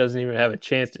neighbor doesn't even have a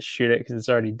chance to shoot it because it's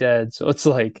already dead. So it's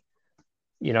like,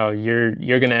 you're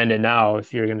going to end it now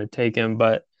if you're going to take him.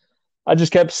 But I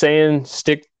just kept saying,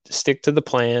 stick to the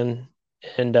plan.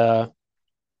 And, I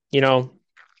don't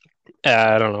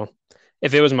know.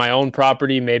 If it was my own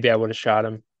property, maybe I would have shot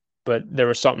him. But there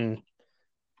was something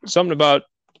about,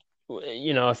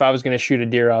 if I was going to shoot a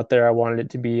deer out there, I wanted it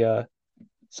to be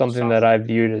something that I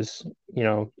viewed as,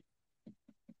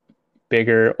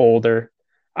 bigger, older.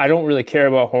 I don't really care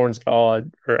about horns at all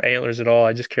or antlers at all.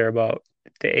 I just care about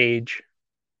the age.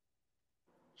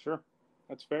 Sure.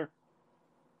 That's fair.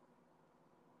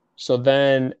 So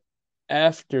then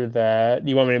after that,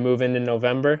 you want me to move into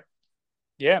November?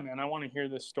 Yeah, man. I want to hear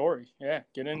this story. Yeah.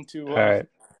 Get into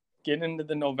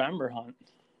the November hunt.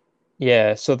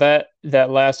 Yeah, so that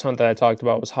last hunt that I talked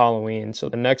about was Halloween. So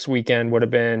the next weekend would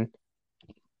have been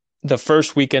the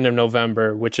first weekend of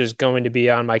November, which is going to be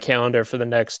on my calendar for the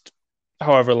next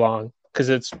however long, because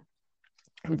it's,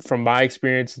 from my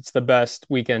experience, it's the best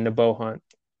weekend to bow hunt,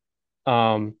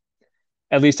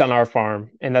 at least on our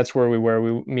farm. And that's where we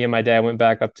were. Me and my dad went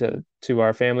back up to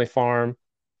our family farm.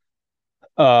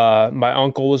 My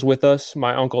uncle was with us.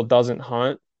 My uncle doesn't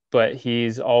hunt, but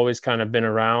he's always kind of been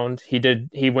around.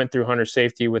 He went through hunter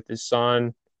safety with his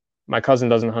son. My cousin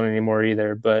doesn't hunt anymore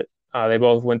either, but they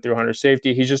both went through hunter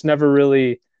safety. He's just never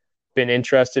really been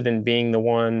interested in being the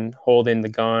one holding the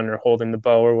gun or holding the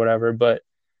bow or whatever, but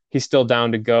he's still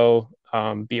down to go,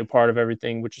 be a part of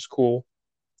everything, which is cool.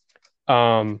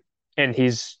 And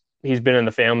he's been in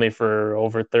the family for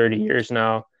over 30 years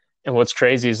now. And what's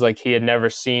crazy is like he had never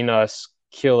seen us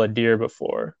kill a deer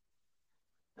before.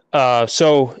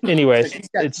 So anyways,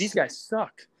 these guys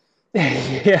suck.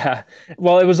 Yeah.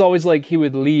 Well, it was always like he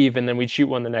would leave and then we'd shoot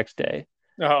one the next day.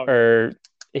 Oh. Or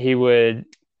he would,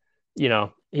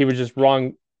 he was just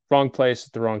wrong place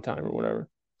at the wrong time or whatever.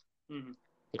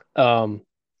 Mm-hmm.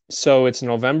 So it's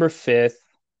November 5th,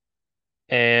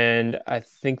 and I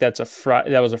think that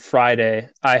was a Friday.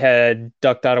 I had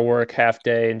ducked out of work half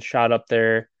day and shot up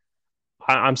there.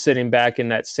 I'm sitting back in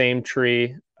that same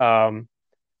tree.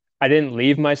 I didn't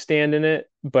leave my stand in it,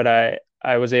 but I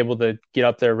was able to get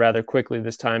up there rather quickly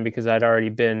this time because I had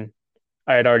already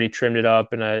trimmed it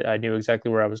up and I knew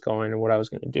exactly where I was going and what I was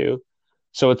going to do.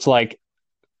 So it's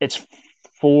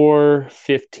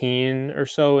 4:15 or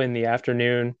so in the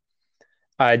afternoon.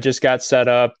 I just got set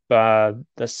up. The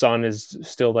sun is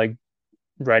still like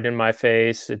right in my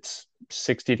face. It's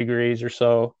 60 degrees or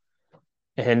so.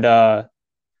 And at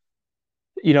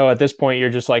this point you're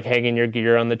just like hanging your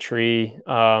gear on the tree,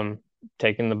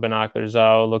 taking the binoculars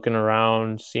out, looking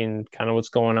around, seeing kind of what's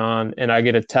going on. And I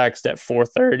get a text at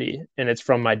 4:30 and it's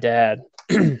from my dad.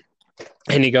 And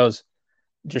he goes,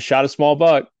 "Just shot a small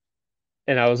buck."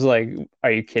 And I was like,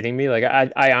 "Are you kidding me?" Like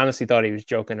I honestly thought he was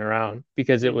joking around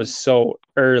because it was so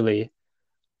early.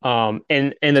 And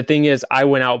the thing is, I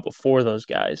went out before those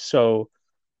guys, so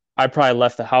I probably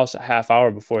left the house a half hour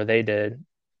before they did.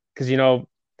 Because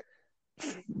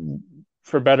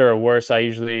for better or worse,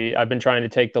 I've been trying to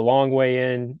take the long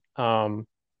way in,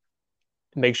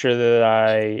 make sure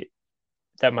that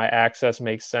my access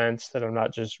makes sense, that I'm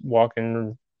not just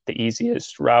walking the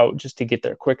easiest route just to get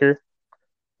there quicker.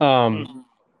 Um, Mm-hmm.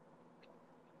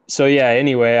 so yeah,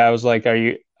 anyway, I was like,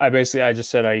 I just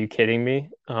said, "Are you kidding me?"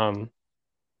 My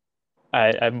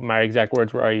exact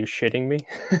words were, "Are you shitting me?"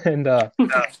 And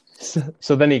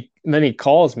so then he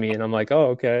calls me and I'm like, "Oh,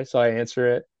 okay." So I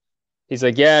answer it. He's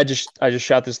like, "Yeah, I just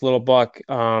shot this little buck."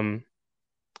 And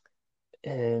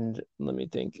let me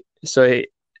think. I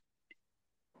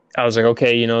was like,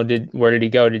 "Okay, where did he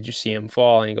go? Did you see him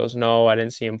fall?" And he goes, "No, I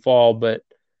didn't see him fall, but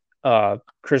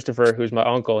Christopher, who's my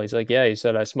uncle, he's like, yeah, he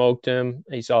said I smoked him.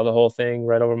 He saw the whole thing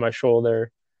right over my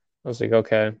shoulder." I was like,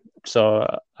 "Okay." So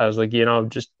I was like,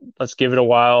 just let's give it a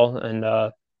while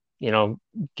and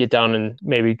get down and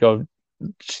maybe go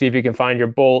see if you can find your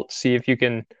bolt, see if you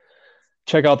can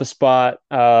check out the spot.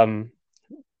 Give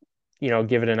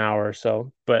it an hour or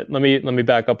so. But let me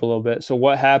back up a little bit. So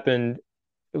what happened,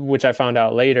 which I found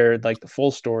out later, like the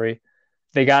full story,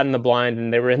 they got in the blind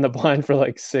and they were in the blind for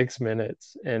like 6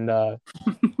 minutes. And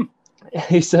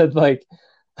he said like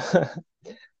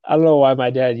I don't know why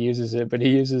my dad uses it, but he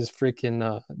uses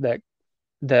freaking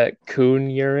that coon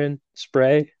urine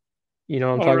spray. You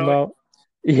know what I'm Oh, talking really? about?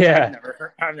 Yeah.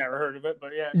 I've never heard of it,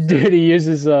 but yeah, sure. Dude, he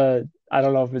uses I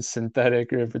don't know if it's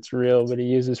synthetic or if it's real, but he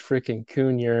uses freaking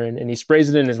coon urine and he sprays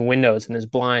it in his windows and his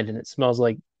blind and it smells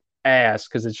like ass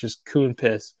because it's just coon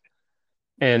piss.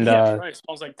 And Yeah, right. It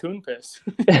smells like coon piss.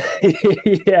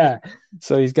 yeah,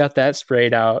 so he's got that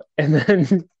sprayed out and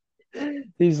then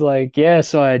he's like, "Yeah,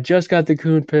 so I just got the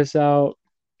coon piss out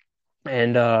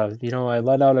and I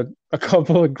let out a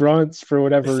couple of grunts for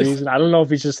whatever reason. I don't know if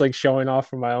he's just like showing off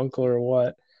for my uncle or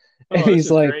what." And Oh, this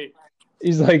is great.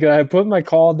 he's like, "I put my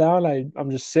call down.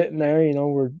 I'm just sitting there,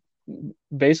 we're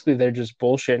basically they're just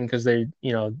bullshitting because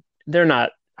they're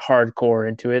not hardcore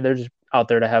into it. They're just out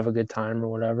there to have a good time or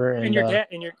whatever." And And your dad,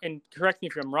 and correct me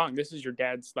if I'm wrong. This is your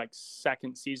dad's like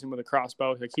second season with a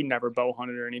crossbow. Like he never bow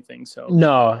hunted or anything. So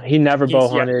no, he never bow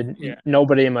he's yeah, hunted. yeah,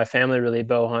 Nobody in my family really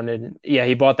bow hunted. Yeah,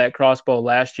 he bought that crossbow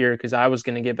last year because I was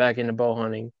gonna get back into bow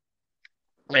hunting,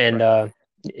 and right.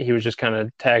 he was just kind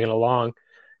of tagging along.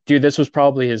 Dude, this was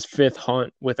probably his fifth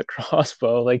hunt with a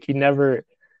crossbow. Like he never,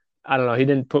 I don't know, he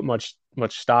didn't put much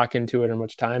stock into it or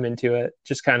much time into it.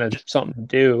 Just kind of something to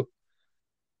do.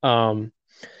 Um,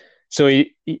 so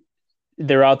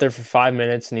they're out there for 5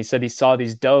 minutes, and he said he saw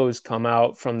these does come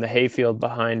out from the hayfield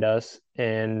behind us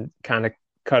and kind of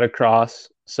cut across.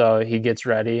 So he gets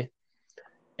ready,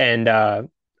 and I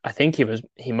think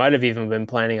he might have even been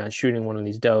planning on shooting one of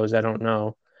these does. I don't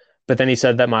know. But then he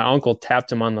said that my uncle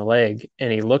tapped him on the leg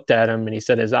and he looked at him and he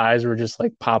said his eyes were just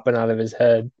like popping out of his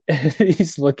head. And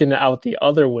he's looking out the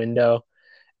other window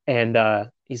and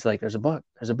he's like, "There's a buck,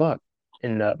 there's a buck."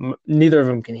 And neither of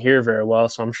them can hear very well.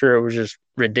 So I'm sure it was just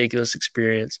ridiculous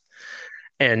experience.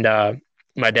 And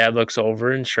my dad looks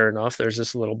over and sure enough, there's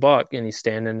this little buck and he's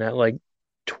standing at like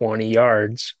 20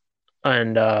 yards.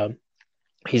 And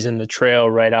he's in the trail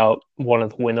right out one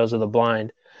of the windows of the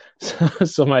blind.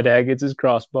 So my dad gets his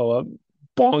crossbow up,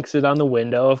 bonks it on the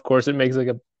window. Of course, it makes like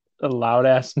a loud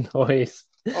ass noise.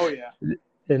 Oh yeah.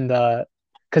 And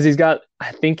because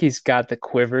I think he's got the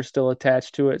quiver still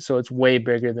attached to it, so it's way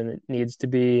bigger than it needs to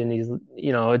be. And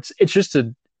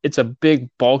it's a big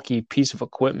bulky piece of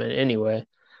equipment anyway.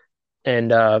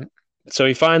 And so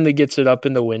he finally gets it up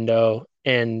in the window,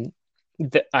 and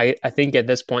I think at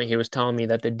this point he was telling me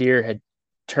that the deer had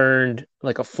turned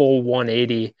like a full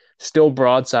 180, still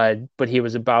broadside, but he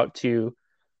was about to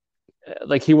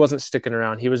like he wasn't sticking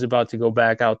around. He was about to go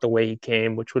back out the way he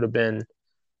came, which would have been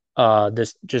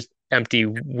this just empty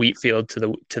wheat field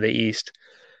to the east.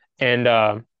 And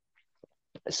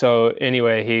So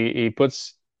anyway, he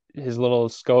puts his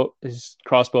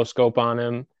crossbow scope on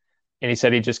him, and he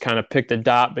said he just kind of picked a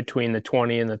dot between the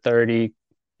 20 and the 30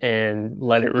 and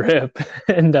let it rip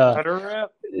and Let her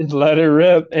rip. let it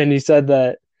rip. And he said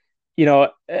that, you know,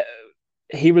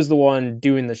 he was the one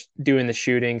doing the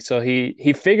shooting, so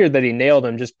he figured that he nailed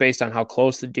him just based on how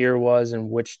close the deer was and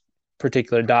which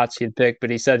particular dots he'd picked. But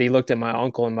he said he looked at my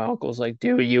uncle, and my uncle's like,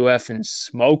 "Dude, you effing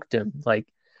smoked him!" Like,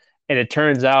 and it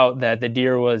turns out that the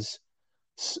deer was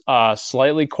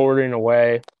slightly quartering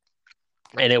away,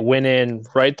 and it went in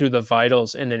right through the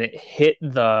vitals, and then it hit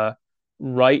the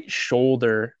right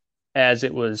shoulder as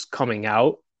it was coming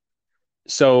out.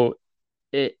 So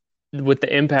it with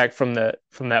the impact from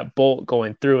that bolt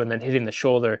going through and then hitting the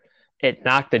shoulder, it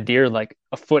knocked the deer like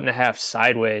a foot and a half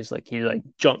sideways. Like he like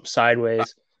jumped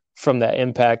sideways from that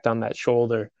impact on that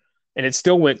shoulder, and it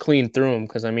still went clean through him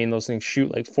because I mean those things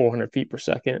shoot like 400 feet per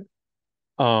second.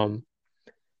 Um,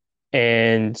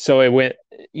 and so it went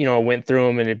through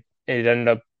him, and it ended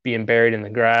up being buried in the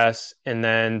grass. And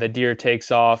then the deer takes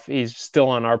off. He's still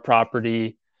on our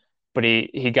property, but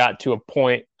he got to a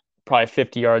point probably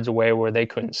 50 yards away where they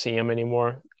couldn't see him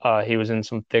anymore. He was in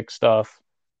some thick stuff.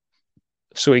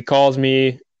 So he calls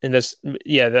me, and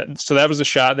so that was a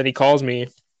shot. Then he calls me,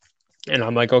 and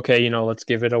I'm like, okay, let's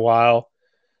give it a while.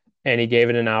 And he gave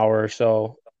it an hour or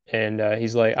so. And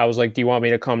he's like, I was like, do you want me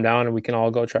to come down and we can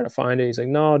all go try to find it? He's like,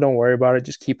 no, don't worry about it.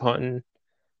 Just keep hunting. And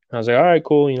I was like, all right,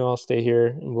 cool. I'll stay here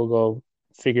and we'll go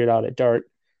figure it out at dark.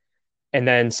 And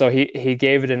then so he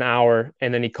gave it an hour,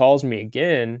 and then he calls me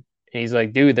again, and he's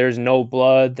like, dude, there's no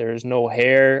blood, there's no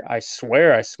hair. I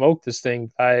swear I smoked this thing.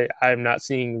 I'm not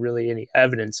seeing really any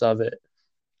evidence of it.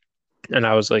 And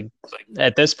I was like,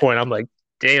 at this point, I'm like,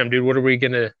 damn, dude, what are we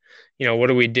gonna, what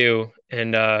do we do?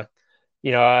 And I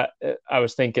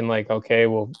was thinking like, okay,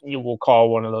 well, we'll call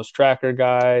one of those tracker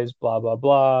guys, blah blah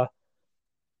blah.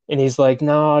 And he's like,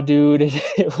 "No, dude,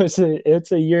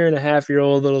 it's a year and a half year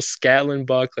old little Scatland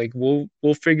buck. Like we'll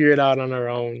figure it out on our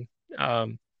own."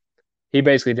 Um, he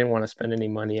basically didn't want to spend any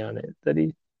money on it that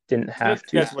he didn't have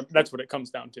to. That's what it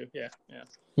comes down to. Yeah,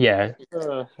 yeah,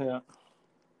 yeah.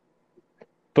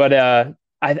 But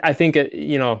I think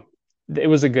it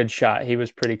was a good shot. He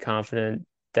was pretty confident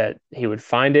that he would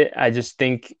find it. I just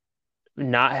think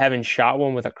not having shot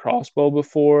one with a crossbow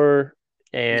before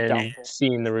and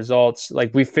seeing the results,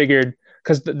 like we figured,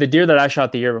 because the deer that I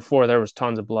shot the year before, there was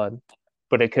tons of blood,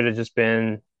 but it could have just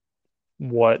been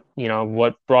what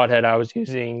broadhead I was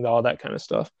using, all that kind of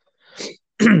stuff.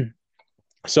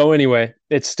 So anyway,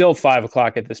 it's still 5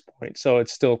 o'clock at this point, so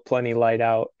it's still plenty light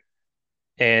out,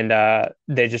 and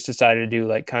they just decided to do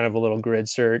like kind of a little grid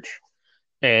search,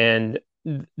 and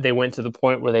they went to the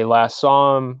point where they last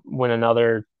saw him, went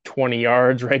another 20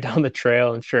 yards right down the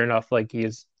trail, and sure enough, like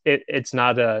it's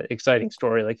not a exciting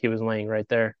story, like he was laying right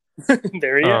there.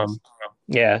 There he is.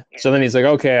 Yeah. So then he's like,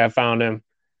 okay, I found him.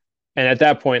 And at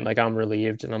that point, like I'm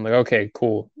relieved, and I'm like, okay,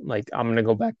 cool. Like I'm gonna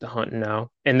go back to hunting now.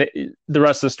 And the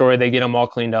rest of the story, they get him all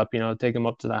cleaned up, take him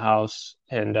up to the house,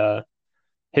 and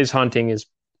his hunting is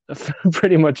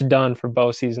pretty much done for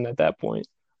bow season at that point.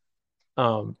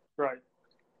 Right.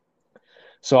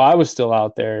 So I was still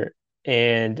out there,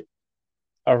 and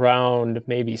around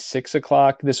maybe 6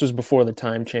 o'clock, this was before the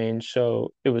time change,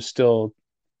 so it was still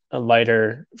a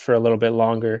lighter for a little bit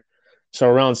longer. So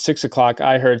around 6 o'clock,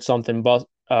 I heard something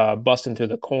busting through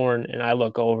the corn, and I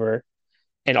look over,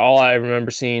 and all I remember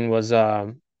seeing was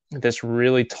this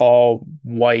really tall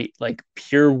white, like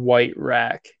pure white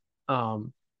rack.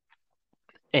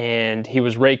 And he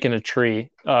was raking a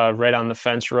tree right on the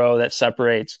fence row that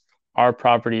separates our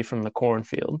property from the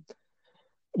cornfield,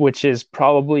 which is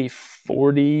probably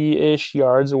 40-ish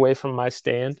yards away from my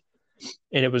stand.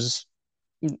 And it was,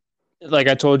 like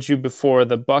I told you before,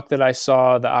 the buck that I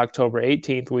saw the October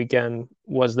 18th weekend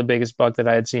was the biggest buck that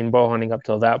I had seen bow hunting up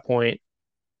till that point.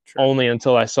 Sure. Only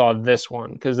until I saw this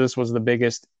one, because this was the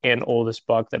biggest and oldest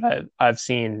buck that I've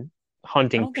seen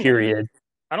hunting, period.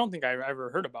 I don't think I ever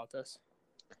heard about this.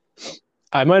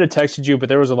 I might have texted you, but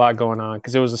there was a lot going on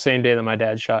because it was the same day that my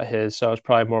dad shot his, so I was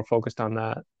probably more focused on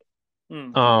that.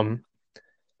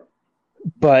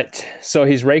 But so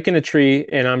he's raking a tree,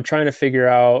 and I'm trying to figure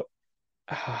out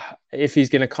if he's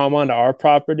going to come onto our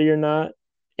property or not.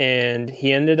 And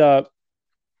he ended up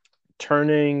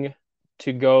turning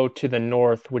to go to the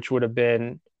north, which would have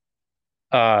been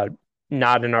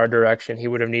not in our direction. He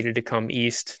would have needed to come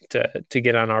east to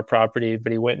get on our property,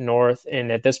 but he went north.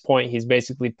 And at this point, he's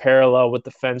basically parallel with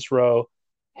the fence row,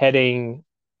 heading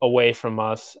away from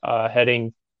us,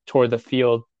 heading toward the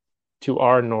field to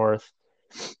our north.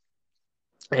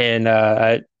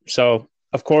 And so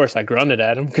Of course, I grunted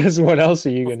at him because what else are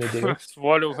you gonna do,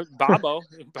 Bobo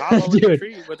in the dude?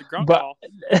 tree with a grunt But call.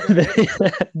 He's gonna hit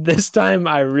it. this time,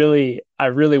 I really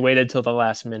waited till the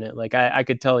last minute. Like I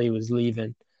could tell he was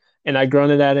leaving, and I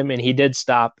grunted at him, and he did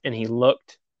stop, and he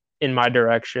looked in my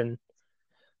direction,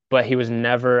 but he was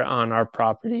never on our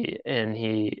property, and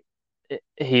he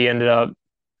ended up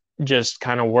just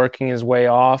kind of working his way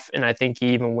off, and I think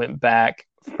he even went back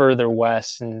further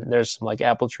west, and there's some like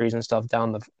apple trees and stuff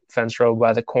down the fence road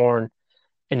by the corn,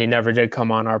 and he never did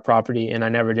come on our property, and I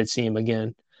never did see him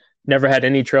again. Never had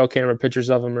any trail camera pictures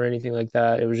of him or anything like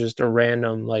that. It was just a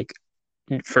random like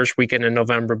first weekend in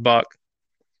November buck,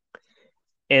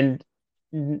 and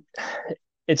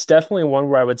it's definitely one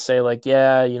where I would say like,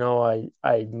 yeah,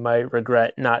 I might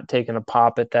regret not taking a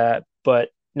pop at that, but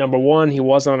number one, he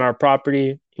was on our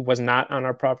property. He was not on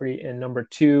our property, and number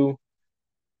two,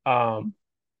 um,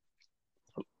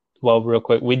 well, real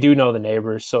quick, we do know the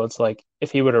neighbors, so it's like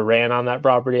if he would have ran on that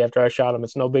property after I shot him,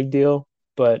 it's no big deal.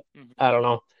 But Mhm. I don't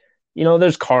know.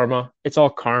 There's karma. It's all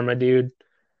karma, dude.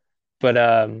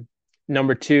 But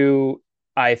number two,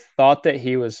 I thought that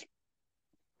he was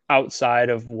outside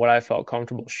of what I felt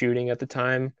comfortable shooting at the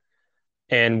time.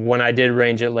 And when I did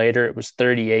range it later, it was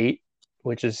 38,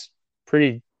 which is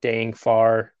pretty dang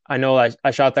far. I know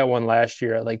I shot that one last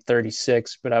year at like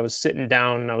 36, but I was sitting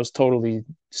down and I was totally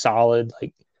solid.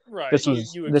 Like Right. this You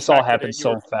was you this all expected happened it.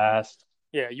 so fast.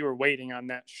 You were waiting on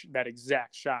that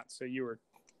exact shot, so you were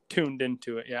tuned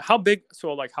into it. Yeah. How big?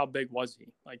 So like, how big was he?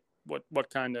 Like, what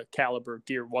kind of caliber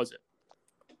deer was it?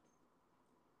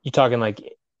 You talking like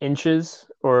inches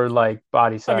or like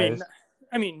body I mean, size?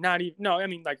 not even. No, I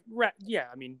mean like, yeah.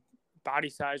 I mean, body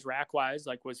size, rack wise.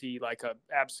 Like, was he like a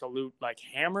absolute like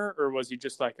hammer, or was he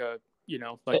just like a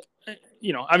like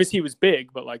obviously he was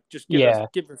big, but like just Yeah,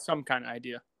 give us some kind of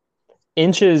idea.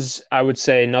 inches, I would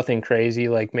say nothing crazy,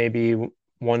 like maybe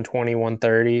 120,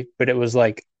 130, but it was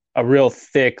like a real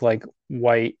thick, like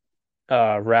white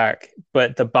rack.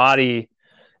 But the body,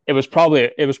 it was probably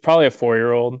a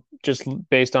 4-year-old, just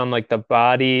based on like the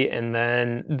body, and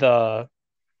then the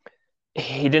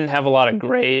he didn't have a lot of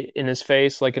gray in his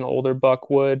face like an older buck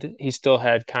would. He still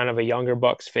had kind of a younger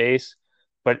buck's face,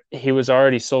 but he was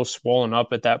already so swollen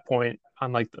up at that point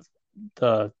on like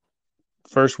the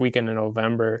first weekend in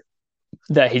November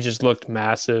that he just looked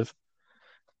massive.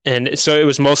 And so it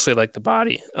was mostly like the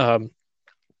body. The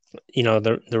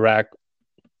rack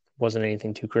wasn't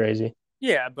anything too crazy.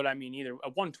 Yeah, but I mean, either a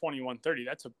 120, 130,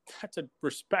 that's a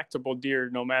respectable deer,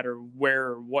 no matter where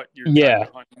or what you're trying Yeah,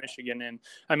 to hunt in Michigan. And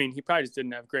I mean, he probably just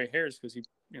didn't have gray hairs because he,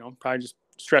 probably just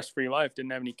stress free life,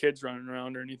 didn't have any kids running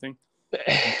around or anything.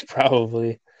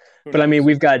 probably. Who But I mean, knows?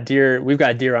 we've got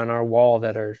deer on our wall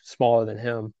that are smaller than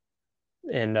him,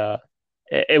 and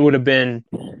it would have been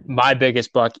my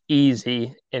biggest buck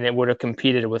easy, and it would have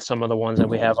competed with some of the ones that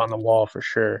we have on the wall for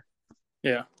sure.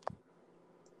 Yeah,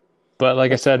 But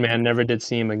like I that's said, man, never did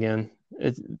see him again.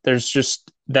 There's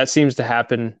just that seems to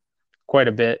happen quite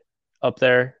a bit up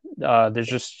there. There's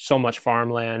just so much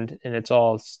farmland, and it's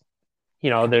all,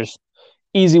 there's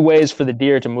easy ways for the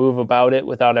deer to move about it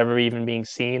without ever even being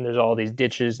seen. There's all these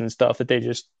ditches and stuff that they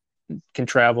just can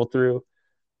travel through.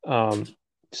 Um,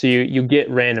 so you get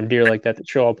random deer like that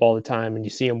show up all the time, and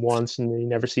you see them once, and then you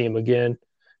never see them again.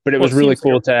 But it well, was really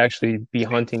cool to actually be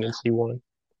hunting and see one.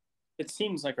 it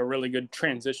seems like a really good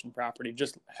transition property.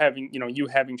 Just having you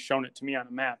having shown it to me on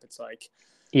a map, it's like,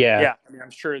 Yeah. yeah, I mean,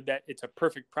 I'm sure that it's a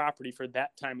perfect property for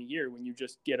that time of year when you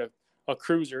just get a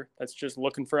cruiser that's just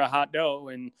looking for a hot doe,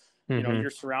 and Hmm. you're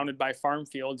surrounded by farm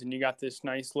fields, and you got this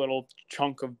nice little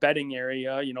chunk of bedding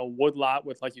area, woodlot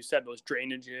with, like you said, those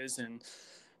drainages, and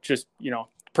just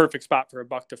perfect spot for a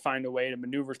buck to find a way to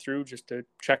maneuver through just to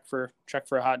check for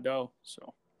a hot doe.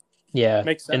 So Yeah.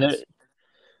 makes And sense.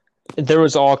 there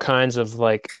was all kinds of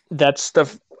like that's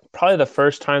probably the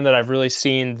first time that I've really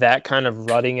seen that kind of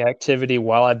rutting activity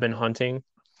while I've been hunting.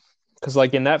 Because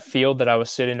like in that field that I was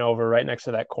sitting over right next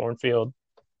to that cornfield,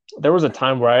 there was a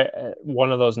time where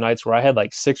one of those nights where I had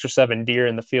like 6 or 7 deer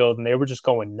in the field, and they were just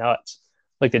going nuts.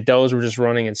 Like the does were just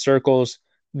running in circles,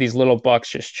 these little bucks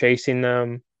just chasing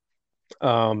them.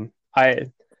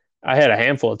 I had a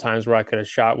handful of times where I could have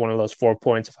shot one of those 4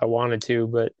 points if I wanted to,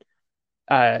 but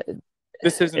uh,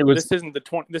 This it isn't was this isn't the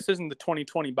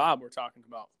 2020 Bob we're talking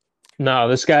about. no.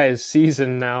 This guy is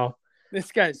seasoned now,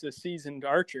 This guy's a seasoned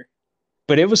archer.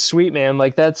 but it was sweet, man.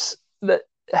 Like that's that.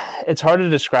 It's hard to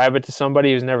describe it to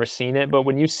somebody who's never seen it, but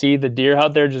when you see the deer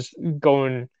out there just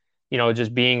going,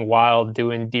 just being wild,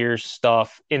 doing deer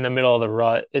stuff in the middle of the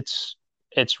rut, it's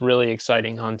really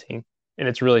exciting hunting, and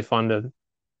it's really fun to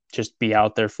just be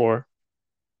out there for.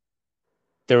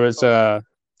 There was Oh,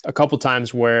 a couple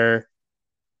times where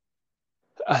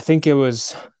I think it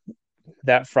was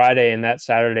that Friday and that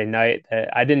Saturday night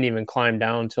that I didn't even climb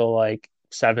down till like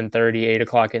 7:30, 8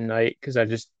 o'clock at night because I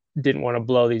just didn't want to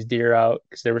blow these deer out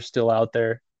because they were still out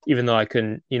there, even though I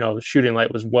couldn't, the shooting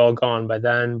light was well gone by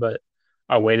then, but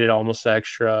I waited almost an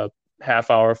extra half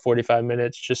hour, 45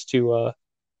 minutes just to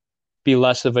be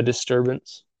less of a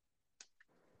disturbance.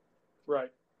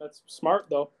 Right. That's smart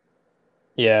though.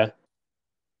 Yeah.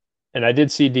 And I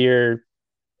did see deer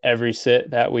every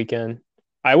sit that weekend.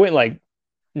 I went like,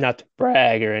 not to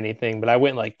brag or anything, but I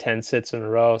went like 10 sits in a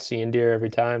row seeing deer every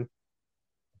time.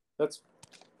 That's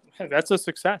that's a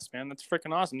success, man. That's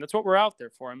freaking awesome. That's what we're out there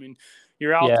for. I mean,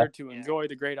 you're out Yeah. there to enjoy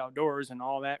the great outdoors and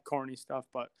all that corny stuff,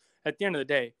 but at the end of the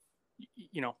day,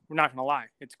 we're not going to lie.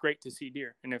 It's great to see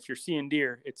deer. And if you're seeing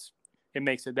deer, it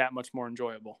makes it that much more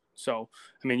enjoyable. So,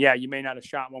 I mean, yeah, you may not have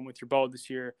shot one with your bow this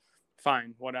year.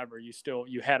 Fine, whatever.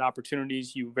 You had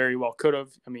opportunities. You very well could have.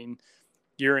 I mean,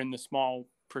 you're in the small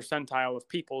percentile of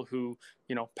people who,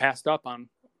 passed up on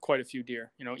quite a few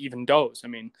deer, even does. I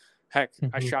mean, heck,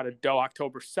 I Mhm. shot a doe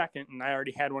October 2nd and I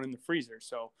already had one in the freezer.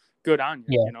 So good on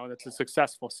you. Yeah. That's a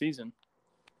successful season.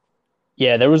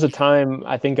 Yeah, there was a time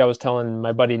I think I was telling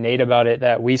my buddy Nate about it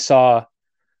that we saw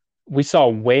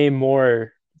way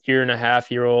more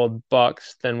year-and-a-half-year old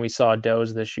bucks than we saw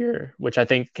does this year, which I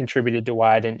think contributed to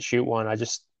why I didn't shoot one. I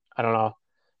don't know.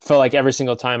 Felt like every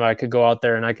single time I could go out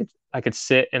there and I could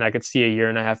sit and I could see a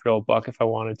year-and-a-half-year old buck if I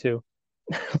wanted to,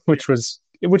 Yeah. which was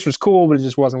cool, but it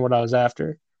just wasn't what I was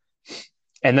after.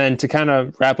 And then to kind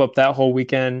of wrap up that whole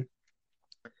weekend,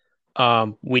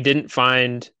 we didn't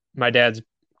find my dad's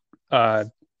uh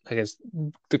I guess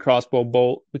the crossbow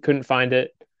bolt. We couldn't find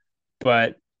it.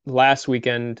 But last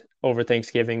weekend over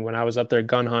Thanksgiving, when I was up there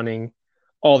gun hunting,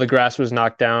 all the grass was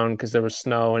knocked down because there was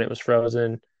snow and it was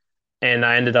frozen. And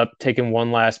I ended up taking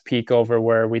one last peek over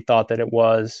where we thought that it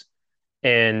was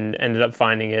and ended up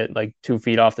finding it like 2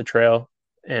 feet off the trail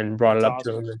and brought it That's up to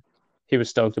awesome. him. And he was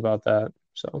stoked about that.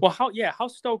 So, Well, how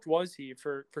stoked was he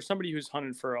for somebody who's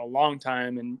hunted for a long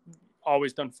time and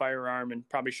always done firearm and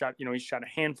probably shot, he shot a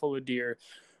handful of deer.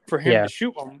 For him yeah, to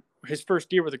shoot his first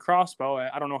deer with a crossbow,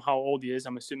 I don't know how old he is.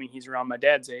 I'm assuming he's around my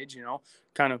dad's age,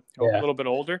 kind of a yeah, little bit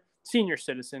older, senior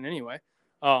citizen anyway.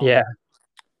 Um, yeah.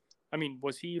 I mean,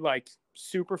 was he like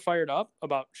super fired up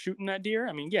about shooting that deer?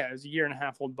 I mean, yeah, it was a year and a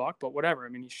half old buck, but whatever. I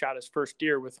mean, he shot his first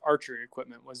deer with archery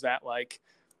equipment. Was that like,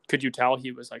 could you tell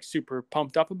he was like super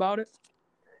pumped up about it?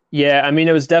 Yeah, I mean,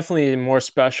 it was definitely more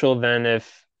special than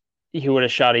if he would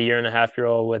have shot a year-and-a-half-year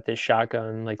old with his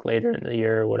shotgun like later in the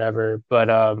year or whatever.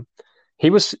 But he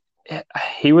was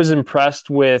he was impressed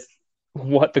with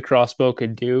what the crossbow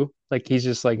could do. Like he's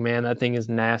just like, man, that thing is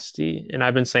nasty. And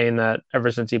I've been saying that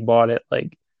ever since he bought it.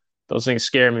 Like those things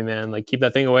scare me, man. Like keep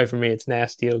that thing away from me. It's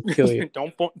nasty. It'll kill you.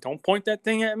 Don't point that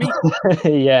thing at me.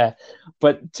 Yeah.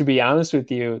 But to be honest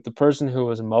with you, the person who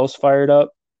was most fired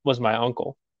up was my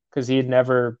uncle because he had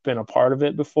never been a part of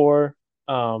it before.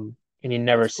 And he'd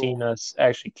never That's seen cool. us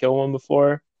actually kill one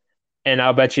before. And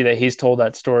I'll bet you that he's told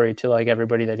that story to like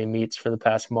everybody that he meets for the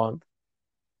past month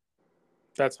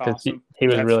That's because he, awesome. he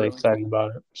was That's really really excited cool.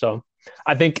 about it. So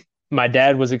I think my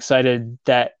dad was excited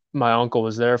that my uncle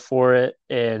was there for it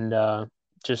and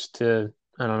just to,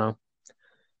 I don't know,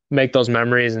 make those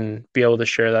memories and be able to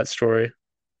share that story.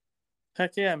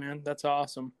 Heck yeah, man. That's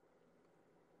awesome.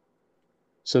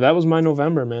 So that was my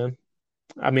November, man.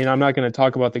 I mean, I'm not going to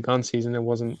talk about the gun season. It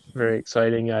wasn't very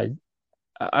exciting.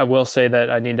 I will say that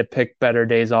I need to pick better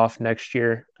days off next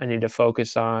year. I need to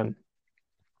focus on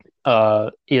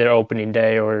either opening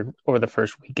day or the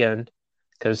first weekend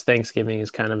because Thanksgiving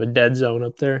is kind of a dead zone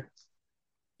up there.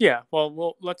 Yeah.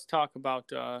 Well, let's talk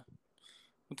about.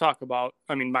 We'll talk about.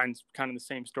 I mean, mine's kind of the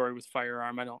same story with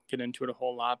firearm. I don't get into it a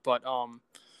whole lot, but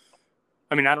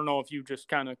I mean, I don't know if you just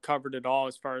kind of covered it all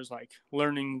as far as like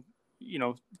learning, you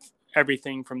know,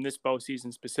 everything from this bow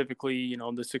season specifically.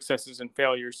 The successes and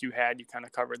failures you had. You kind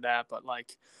of covered that, but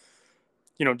like,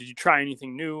 did you try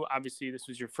anything new? Obviously, this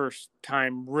was your first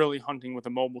time really hunting with a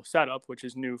mobile setup, which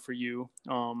is new for you.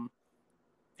 And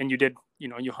you did,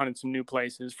 you hunted some new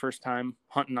places, first time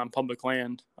hunting on public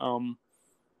land. Do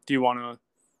you want to?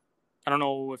 I don't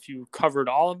know if you covered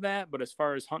all of that, but as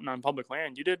far as hunting on public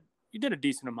land, you did a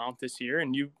decent amount this year,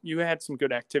 and you had some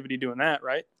good activity doing that,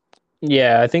 right?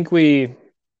 Yeah, I think we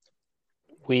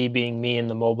being me in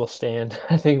the mobile stand,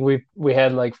 I think we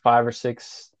had like 5 or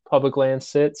 6 public land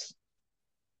sits.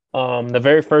 The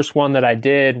very first one that I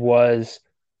did was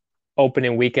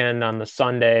opening weekend on the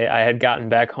Sunday. I had gotten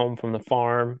back home from the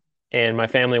farm and my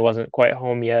family wasn't quite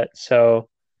home yet, so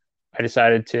I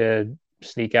decided to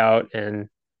sneak out and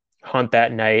hunt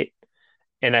that night.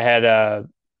 And I had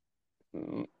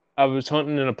I was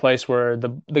hunting in a place where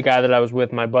the guy that I was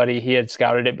with, my buddy, he had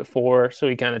scouted it before, so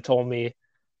he kind of told me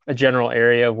a general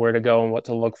area of where to go and what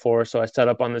to look for. So I set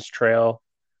up on this trail,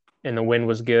 and the wind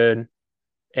was good,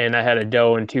 and I had a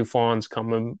doe and two fawns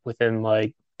coming within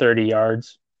like 30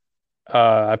 yards.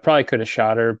 I probably could have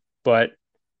shot her, but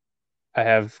I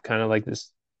have kind of like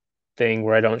this thing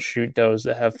where I don't shoot does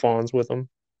that have fawns with them.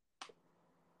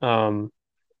 Um,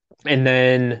 and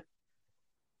then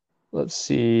let's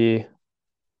see.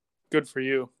 Good for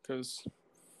you, because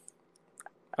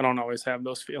I don't always have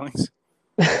those feelings.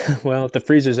 Well, if the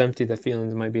freezer's empty, the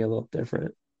feelings might be a little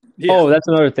different. Yeah, Oh, that's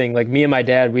another thing. Like me and my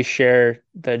dad, we share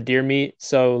the deer meat,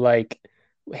 so like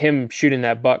him shooting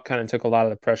that buck kind of took a lot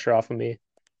of the pressure off of me,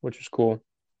 which was cool.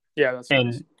 yeah, that's nice.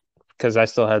 And because I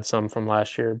still had some from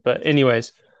last year. But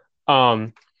anyways,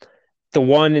 um, the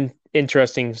one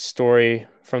interesting story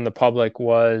from the public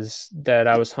was that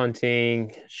I was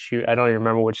hunting. Shoot, I don't even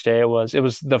remember which day it was. It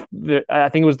was I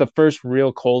think it was the first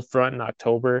real cold front in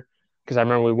October because I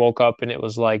remember we woke up and it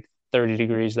was like 30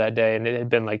 degrees that day, and it had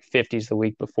been like 50s the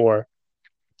week before.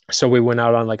 So we went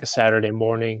out on like a Saturday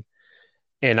morning,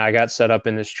 and I got set up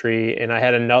in this tree, and I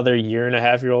had another year and a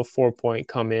half year old 4 point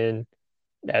come in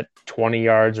at 20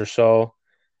 yards or so,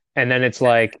 and then it's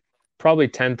like probably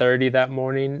 10:30 that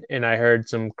morning, and I heard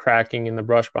some cracking in the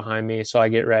brush behind me. So I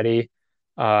get ready.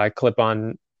 I clip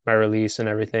on my release and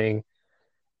everything.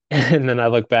 And then I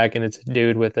look back and it's a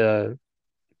dude with a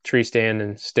tree stand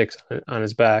and sticks on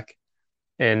his back.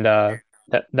 And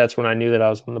that's when I knew that I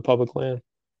was on the public land.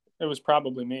 It was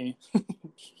probably me.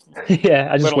 Yeah,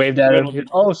 I just Little waved at him. little He goes, did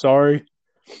you "Oh, know. sorry."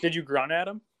 Did you grunt at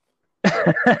him?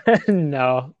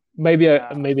 No, maybe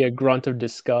Uh, a grunt of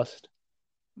disgust.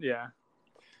 yeah.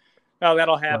 Oh,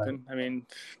 that'll But happen. I mean,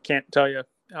 can't tell you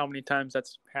how many times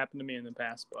that's happened to me in the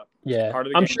past, but it's yeah, part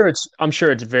of the I'm game.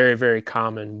 sure it's very, very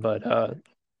common, but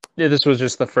yeah, this was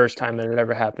just the first time that it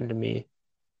ever happened to me.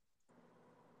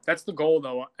 That's the goal,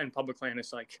 though, in public land.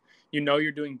 It's like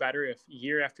you're doing better if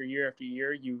year after year after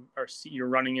year you're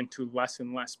running into less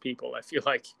and less people. I feel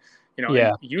like, and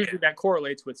Yeah, usually that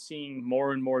correlates with seeing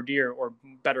more and more deer or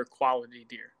better quality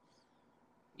deer.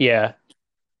 yeah.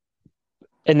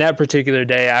 In that particular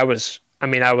day, I was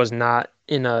not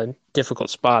in a difficult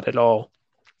spot at all.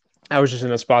 I was just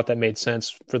in a spot that made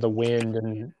sense for the wind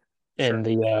and Sure.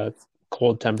 the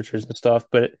cold temperatures and stuff.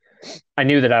 But I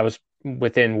knew that I was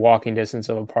within walking distance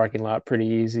of a parking lot pretty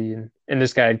easy, and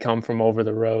this guy had come from over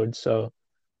the road, so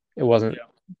it wasn't Yeah.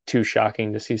 too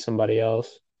shocking to see somebody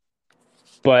else.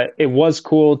 But it was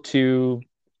cool to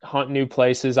hunt new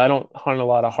places. I don't hunt a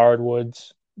lot of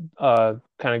hardwoods. Kind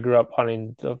of grew up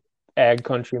hunting the ag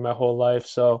country my whole life,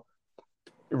 so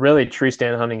really tree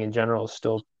stand hunting in general is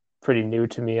still pretty new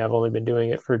to me. I've only been doing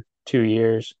it for 2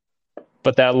 years.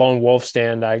 But that lone wolf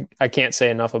stand, I can't say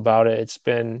enough about it. It's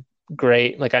been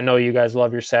great. Like I know you guys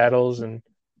love your saddles, and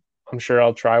I'm sure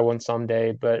I'll try one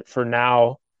someday. But for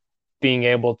now, being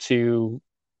able to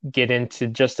get into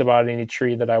just about any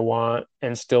tree that I want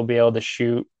and still be able to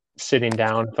shoot sitting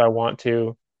down if I want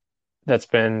to, that's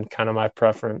been kind of my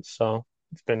preference. So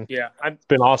Yeah. it's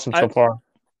been awesome I so far.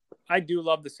 I do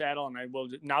love the saddle, and I will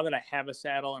now that I have a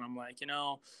saddle, and I'm like,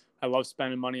 I love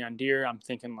spending money on deer. I'm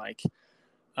thinking like,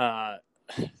 uh,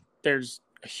 there's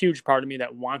a huge part of me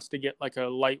that wants to get like a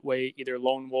lightweight, either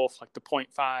lone wolf, like the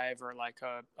 .5 or like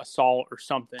a assault or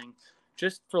something,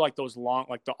 just for like those long,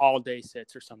 like the all day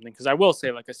sits or something. Because I will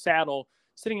say, like a saddle,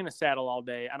 sitting in a saddle all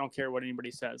day, I don't care what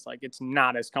anybody says, like it's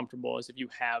not as comfortable as if you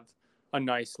have a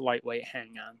nice lightweight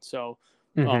hang on. So,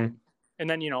 Hmm. um, and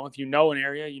then if you know an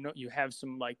area, you have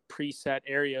some like preset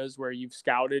areas where you've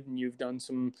scouted and you've done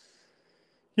some,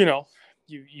 you know,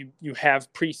 you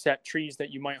have preset trees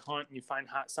that you might hunt and you find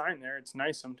hot sign there. It's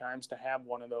nice sometimes to have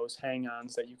one of those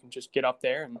hang-ons that you can just get up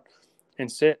there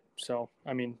and sit. So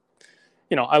I mean,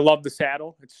 I love the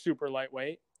saddle. It's super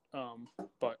lightweight,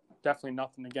 but definitely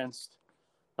nothing against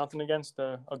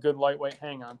a good lightweight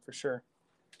hang-on for sure.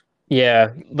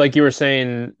 Yeah, like you were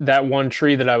saying, that one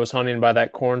tree that I was hunting by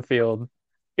that cornfield,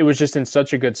 it was just in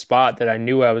such a good spot that I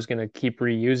knew I was going to keep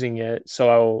reusing it.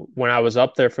 So when I was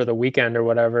up there for the weekend or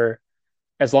whatever,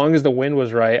 as long as the wind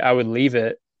was right, I would leave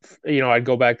it. I'd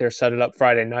go back there, set it up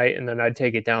Friday night, and then I'd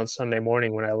take it down Sunday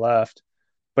morning when I left.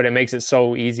 But it makes it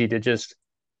so easy to just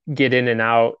get in and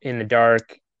out in the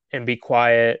dark and be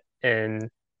quiet. And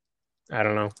I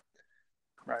don't know.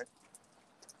 Right.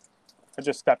 I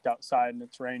just stepped outside and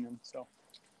it's raining, so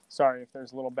sorry if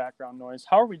there's a little background noise.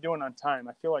 How are we doing on time?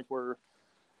 I feel like we're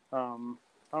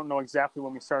I don't know exactly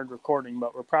when we started recording,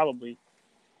 but we're probably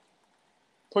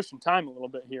pushing time a little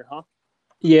bit here, huh?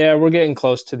 Yeah, we're getting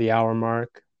close to the hour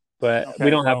mark, but we Okay.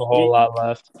 don't have a Well, whole lot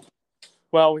left.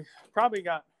 we probably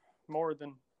got more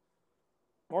than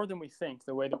we think,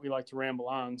 the way that we like to ramble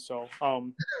on. So I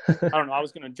don't know. I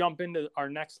was going to jump into our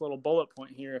next little bullet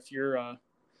point here if you're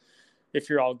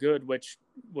all good, which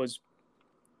was,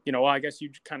 I guess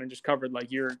you kind of just covered like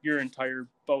your entire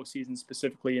bow season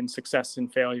specifically in success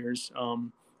and failures.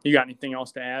 You got anything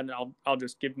else to add? I'll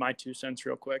just give my 2 cents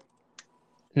real quick.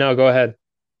 No, go ahead.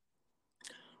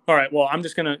 All right. Well, I'm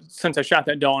just going to, since I shot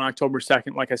that doe on October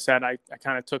 2nd, like I said, I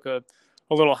kind of took a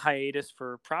little hiatus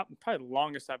for probably the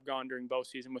longest I've gone during bow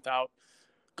season without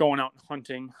going out and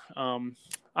hunting.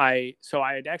 I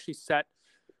had actually set,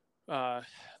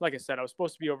 like I said, I was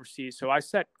supposed to be overseas. So I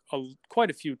set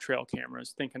quite a few trail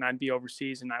cameras thinking I'd be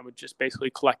overseas and I would just basically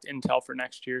collect intel for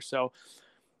next year. So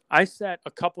I set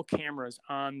a couple cameras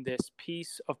on this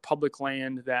piece of public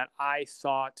land that I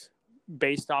thought,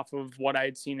 based off of what I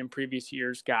had seen in previous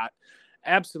years, got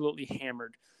absolutely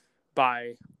hammered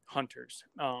by hunters.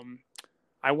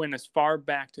 I went as far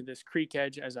back to this creek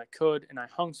edge as I could, and I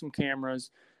hung some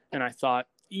cameras, and I thought,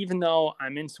 even though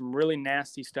I'm in some really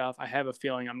nasty stuff, I have a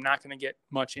feeling I'm not going to get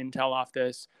much intel off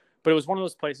this. But it was one of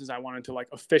those places I wanted to like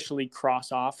officially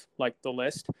cross off like the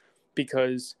list,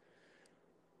 because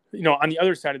on the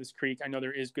other side of this creek, I know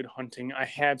there is good hunting. I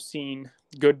have seen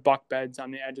good buck beds on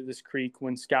the edge of this creek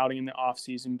when scouting in the off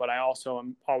season, but I also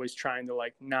am always trying to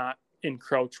like not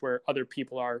encroach where other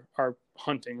people are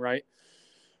hunting, right?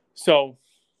 So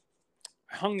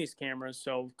I hung these cameras.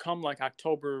 So come like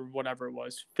October, whatever it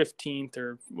was, 15th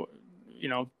or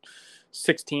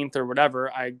 16th or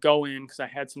whatever, I go in because I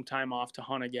had some time off to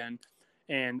hunt again.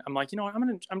 And I'm like,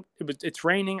 it's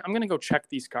raining. I'm going to go check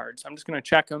these cards. I'm just going to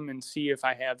check them and see if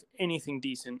I have anything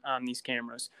decent on these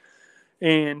cameras.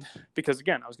 And because,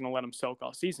 again, I was going to let them soak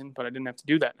all season, but I didn't have to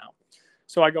do that now.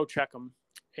 So I go check them.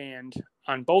 And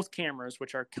on both cameras,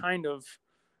 which are kind of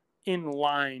in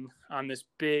line on this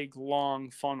big,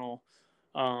 long funnel,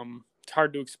 it's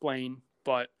hard to explain,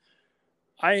 but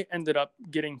I ended up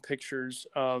getting pictures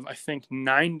of, I think,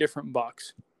 9 different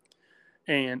bucks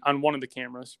and on one of the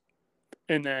cameras.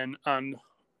 And then on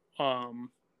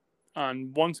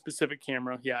one specific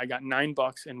camera, I got 9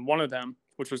 bucks, and one of them,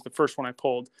 which was the first one I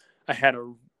pulled, I had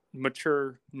a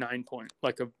mature 9-point,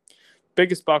 like a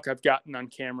biggest buck I've gotten on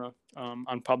camera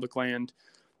on public land.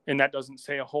 And that doesn't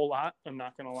say a whole lot. I'm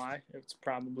not going to lie. It's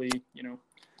probably,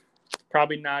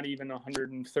 probably not even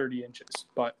 130 inches,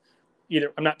 but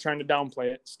I'm not trying to downplay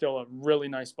it. Still a really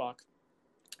nice buck.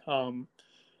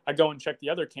 I go and check the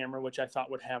other camera, which I thought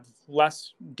would have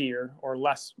less deer or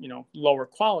less, lower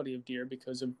quality of deer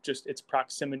because of just its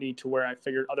proximity to where I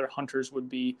figured other hunters would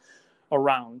be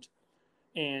around.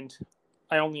 And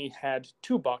I only had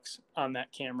 2 bucks on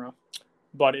that camera,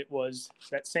 but it was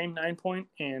that same 9-point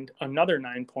and another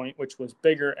 9-point, which was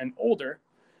bigger and older.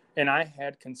 And I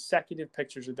had consecutive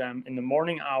pictures of them in the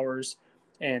morning hours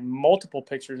and multiple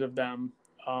pictures of them,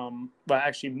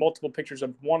 multiple pictures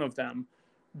of one of them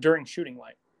during shooting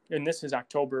light. And this is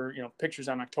October, pictures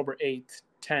on October 8th,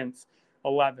 10th,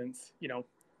 11th,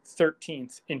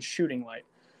 13th in shooting light.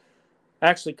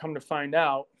 Actually, come to find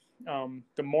out, the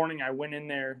day I went in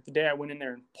there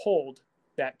and pulled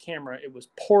that camera, it was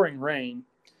pouring rain.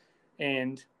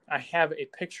 And I have a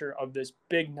picture of this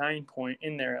big 9-point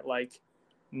in there at like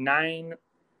 9,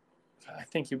 I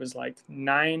think he was like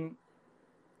 9:10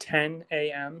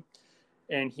 a.m.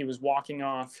 And he was walking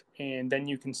off, and then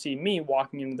you can see me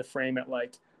walking into the frame at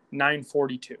like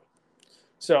 9:42.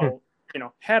 So,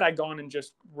 had I gone and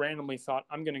just randomly thought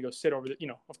I'm going to go sit over the,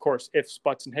 of course, ifs,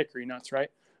 buts, and hickory nuts, right?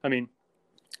 I mean,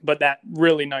 but that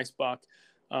really nice buck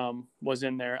was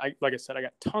in there. Like I said, I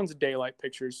got tons of daylight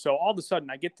pictures. So all of a sudden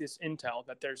I get this intel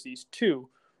that there's these 2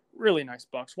 really nice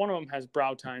bucks. One of them has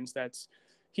brow tines.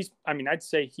 I'd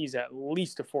say he's at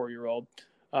least a 4-year-old,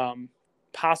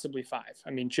 possibly 5.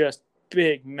 I mean, just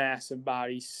big, massive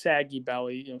body, saggy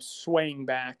belly, swaying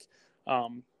back,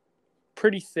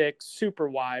 pretty thick, super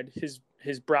wide.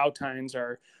 His brow tines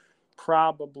are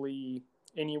probably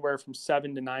anywhere from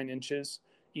 7 to 9 inches,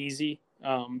 easy.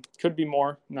 Could be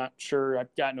more, not sure.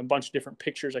 I've gotten a bunch of different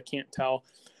pictures. I can't tell.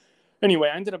 Anyway,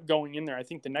 I ended up going in there, I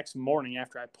think the next morning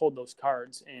after I pulled those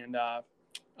cards, and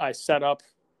I set up,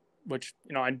 which,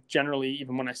 I generally,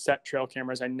 even when I set trail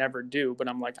cameras, I never do, but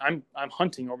I'm like, I'm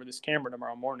hunting over this camera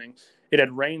tomorrow morning. It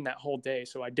had rained that whole day,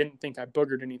 so I didn't think I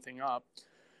boogered anything up.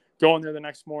 Go in there the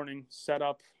next morning, set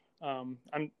up. I'm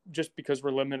just, because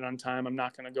we're limited on time, I'm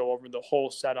not going to go over the whole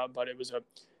setup, but it's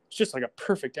just like a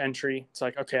perfect entry. It's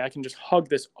like, okay, I can just hug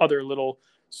this other little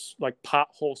like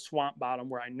pothole swamp bottom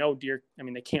where I know deer,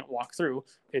 they can't walk through.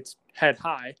 It's head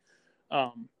high.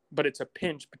 But it's a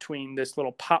pinch between this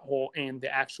little pothole and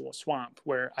the actual swamp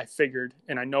where I figured,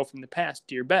 and I know from the past,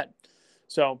 deer bed.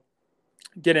 So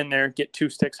get in there, get 2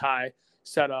 sticks high,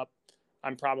 set up.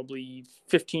 I'm probably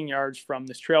 15 yards from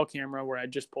this trail camera where I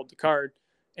just pulled the card,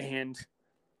 and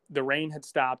the rain had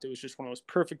stopped. It was just one of those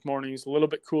perfect mornings, a little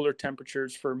bit cooler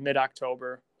temperatures for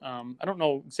mid-October. I don't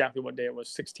know exactly what day it was,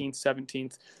 16th,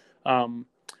 17th.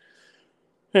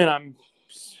 And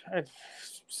I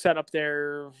set up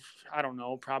there, I don't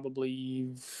know, probably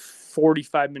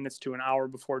 45 minutes to an hour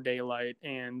before daylight.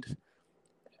 And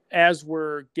as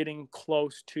we're getting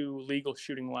close to legal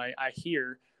shooting light, I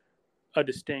hear a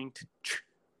distinct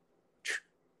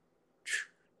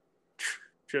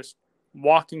just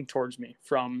walking towards me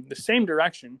from the same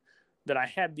direction that I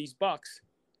had these bucks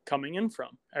coming in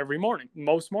from every morning,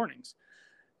 most mornings.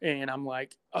 And I'm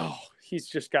like, oh, he's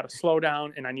just got to slow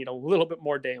down, and I need a little bit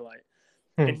more daylight.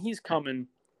 And he's coming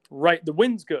right. The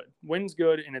wind's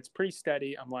good, and it's pretty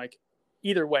steady. I'm like,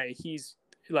 either way, he's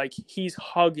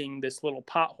hugging this little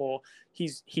pothole.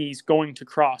 He's going to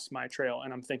cross my trail.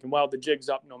 And I'm thinking, well, the jig's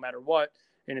up no matter what,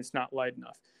 and it's not light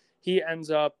enough. He ends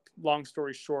up, long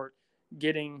story short,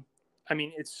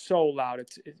 it's so loud.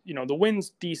 The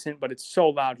wind's decent, but it's so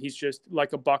loud. He's just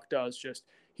like a buck does.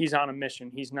 He's on a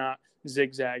mission. He's not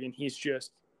zigzagging. He's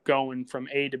just going from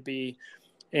A to B.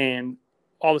 And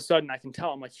all of a sudden I can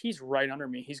tell, I'm like, he's right under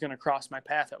me. He's going to cross my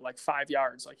path at like 5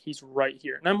 yards. Like, he's right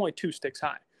here. And I'm only 2 sticks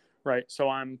high. Right. So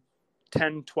I'm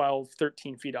 10, 12,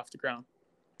 13 feet off the ground.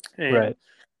 And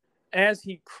as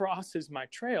he crosses my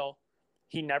trail,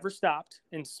 he never stopped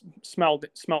and smelled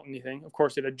anything. Of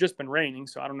course, it had just been raining,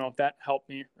 so I don't know if that helped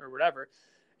me or whatever.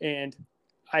 And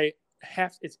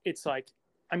it's like,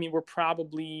 we're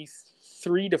probably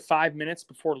 3 to 5 minutes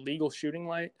before legal shooting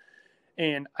light.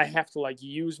 And I have to like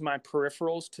use my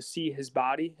peripherals to see his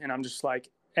body. And I'm just like,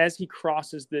 as he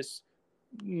crosses this,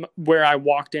 where I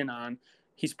walked in on,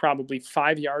 he's probably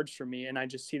 5 yards from me. And I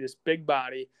just see this big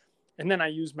body. And then I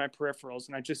use my peripherals,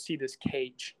 and I just see this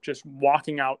cage just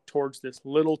walking out towards this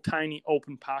little tiny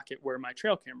open pocket where my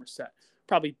trail camera's set,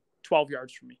 probably 12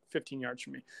 yards from me, 15 yards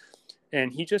from me.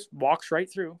 And he just walks right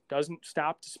through, doesn't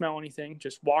stop to smell anything,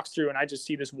 just walks through. And I just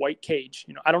see this white cage.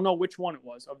 I don't know which one it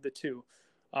was of the two.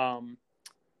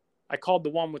 I called the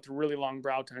one with the really long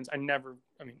brow tines. I never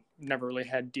really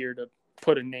had deer to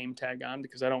put a name tag on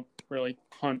because I don't really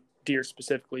hunt deer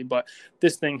specifically, but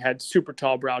this thing had super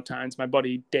tall brow tines. My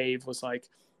buddy Dave was like,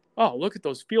 oh, look at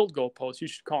those field goal posts. You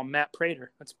should call him Matt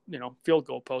Prater. That's, field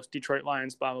goal post, Detroit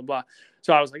Lions, blah, blah, blah.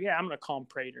 So I was like, yeah, I'm going to call him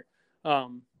Prater.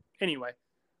 Anyway,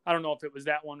 I don't know if it was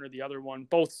that one or the other one,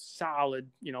 both solid,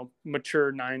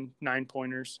 mature nine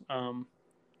pointers.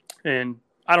 And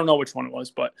I don't know which one it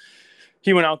was, but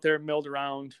he went out there, milled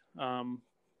around.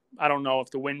 I don't know if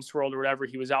the wind swirled or whatever.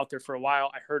 He was out there for a while.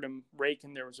 I heard him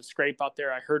raking. There was a scrape out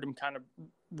there. I heard him kind of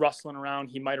rustling around.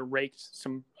 He might have raked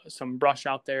some brush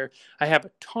out there. I have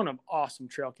a ton of awesome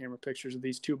trail camera pictures of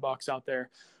these 2 bucks out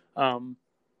there.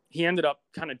 He ended up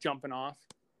kind of jumping off,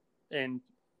 and,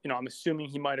 I'm assuming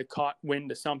he might have caught wind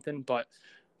to something, but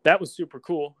that was super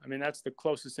cool. That's the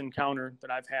closest encounter that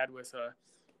I've had with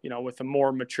a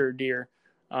more mature deer.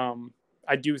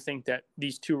 I do think that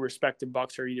these 2 respective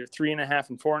bucks are either 3.5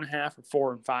 and 4.5 or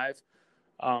 4 and 5.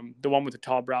 The one with the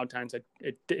tall brow tines,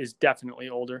 it is definitely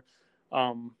older.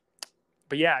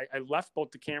 But yeah, I left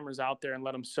both the cameras out there and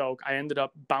let them soak. I ended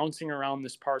up bouncing around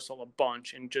this parcel a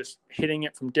bunch and just hitting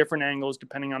it from different angles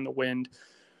depending on the wind.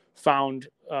 Found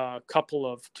a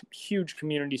couple of huge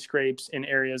community scrapes in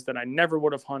areas that I never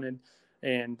would have hunted,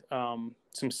 and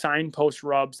some signpost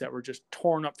rubs that were just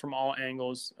torn up from all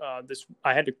angles.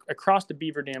 I had to cross the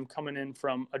beaver dam coming in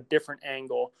from a different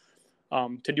angle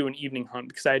to do an evening hunt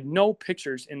because I had no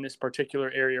pictures in this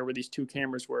particular area where these 2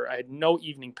 cameras were. I had no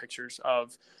evening pictures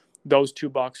of those 2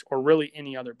 bucks or really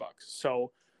any other bucks.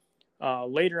 So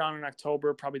later on in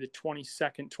October, probably the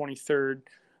 22nd, 23rd,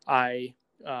 I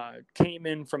came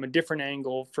in from a different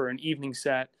angle for an evening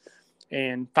set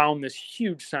and found this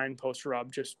huge signpost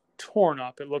rub just torn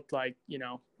up. It looked like,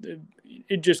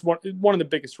 it just one of the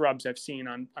biggest rubs I've seen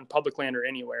on public land or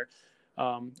anywhere,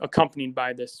 accompanied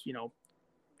by this,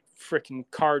 freaking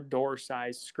car door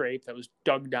size scrape that was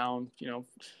dug down,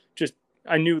 just,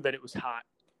 I knew that it was hot,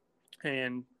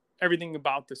 and everything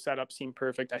about the setup seemed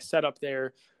perfect. I set up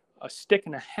there a 1.5 stick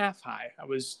high. I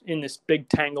was in this big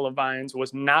tangle of vines,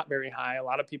 was not very high. A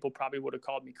lot of people probably would have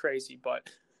called me crazy, but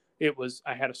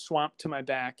I had a swamp to my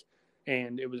back,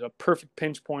 and it was a perfect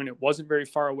pinch point. It wasn't very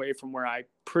far away from where I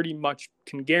pretty much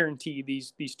can guarantee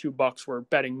these 2 bucks were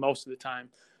bedding most of the time.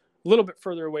 A little bit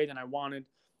further away than I wanted.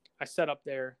 I set up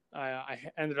there. I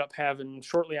ended up having,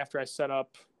 shortly after I set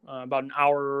up, about an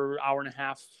hour and a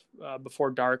half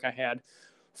before dark, I had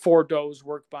 4 does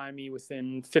work by me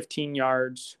within 15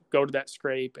 yards, go to that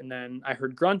scrape, and then I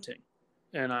heard grunting.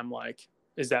 And I'm like,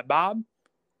 is that Bob?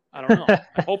 I don't know.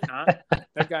 I hope not.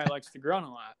 That guy likes to grunt a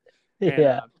lot. And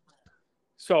Yeah.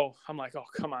 so I'm like, oh,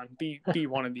 come on, be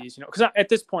one of these, because at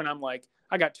this point I'm like,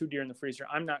 I got 2 deer in the freezer.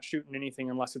 I'm not shooting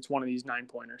anything unless it's one of these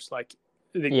 9-pointers. Like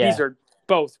these are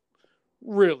both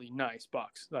really nice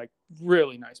bucks, like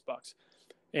really nice bucks.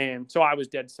 And so I was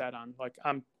dead set on like,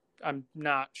 I'm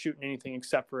not shooting anything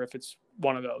except for if it's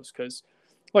one of those. Cause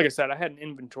like I said, I had an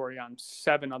inventory on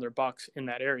 7 other bucks in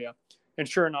that area. And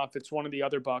sure enough, it's one of the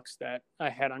other bucks that I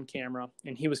had on camera,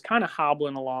 and he was kind of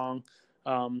hobbling along.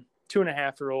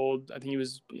 2.5-year-old. I think he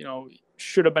was,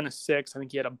 should have been a 6. I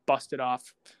think he had a busted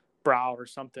off brow or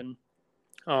something.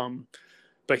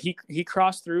 But he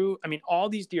crossed through. I mean, all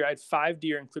these deer, I had 5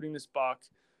 deer, including this buck,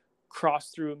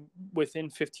 crossed through within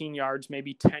 15 yards,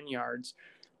 maybe 10 yards.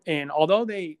 And although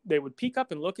they would peek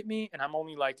up and look at me, and I'm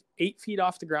only like 8 feet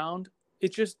off the ground,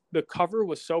 it's just the cover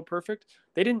was so perfect.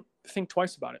 They didn't think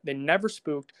twice about it. They never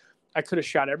spooked. I could have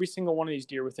shot every single one of these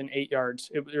deer within 8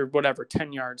 yards or whatever,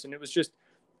 10 yards. And it was just,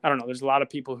 I don't know. There's a lot of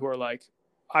people who are like,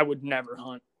 I would never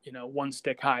hunt, 1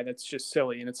 stick high. That's just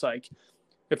silly. And it's like,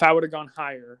 if I would have gone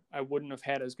higher, I wouldn't have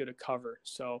had as good a cover.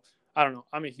 So I don't know.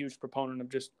 I'm a huge proponent of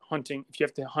just hunting. If you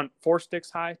have to hunt 4 sticks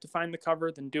high to find the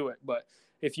cover, then do it. But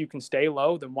if you can stay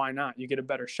low, then why not? You get a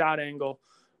better shot angle.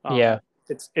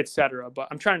 Et cetera. But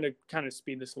I'm trying to kind of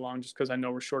speed this along just because I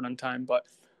know we're short on time. But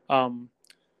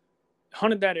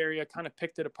hunted that area, kind of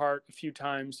picked it apart a few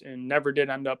times, and never did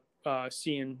end up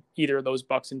seeing either of those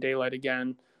bucks in daylight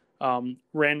again.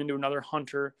 Ran into another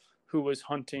hunter who was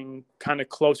hunting kind of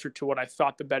closer to what I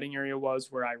thought the bedding area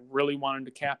was, where I really wanted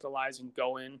to capitalize and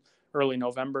go in early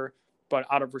November. But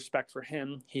out of respect for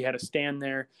him, he had a stand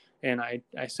there. And I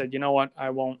said, you know what,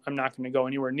 I'm not going to go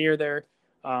anywhere near there.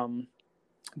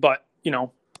 But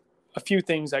a few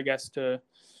things, I guess, to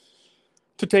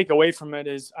take away from it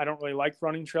is I don't really like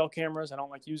running trail cameras. I don't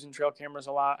like using trail cameras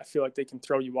a lot. I feel like they can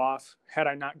throw you off. Had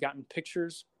I not gotten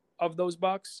pictures of those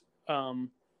bucks, and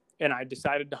I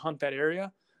decided to hunt that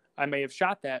area, I may have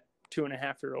shot that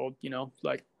 2.5-year-old,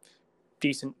 like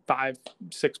decent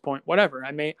 5-6 point, whatever.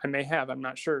 I may have, I'm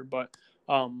not sure, but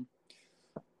I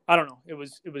don't know. It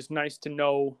was nice to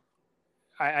know.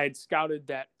 I had scouted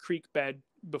that creek bed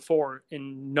before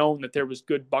and known that there was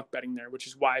good buck bedding there, which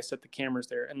is why I set the cameras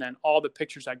there. And then all the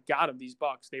pictures I got of these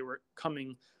bucks, they were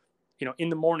coming, in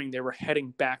the morning, they were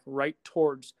heading back right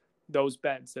towards those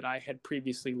beds that I had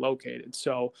previously located.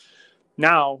 So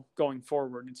now going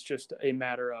forward, it's just a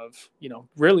matter of,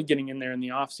 really getting in there in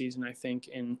the off season, I think,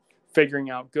 and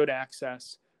figuring out good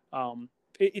access.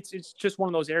 It's just one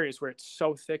of those areas where it's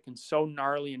so thick and so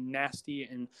gnarly and nasty.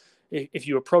 And if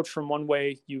you approach from one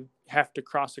way, you have to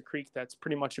cross a creek that's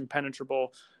pretty much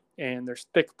impenetrable, and there's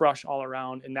thick brush all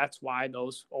around. And that's why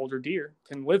those older deer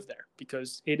can live there,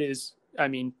 because it is,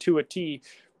 to a T,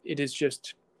 it is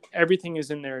just, everything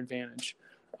is in their advantage.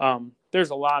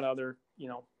 There's a lot of other,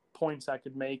 points I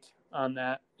could make on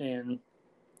that. And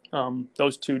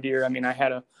those 2 deer, I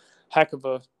had a heck of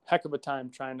a time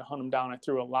trying to hunt them down. I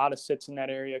threw a lot of sits in that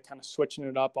area, kind of switching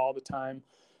it up all the time.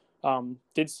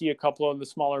 Did see a couple of the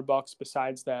smaller bucks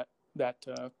besides that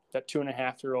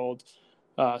 2.5-year-old.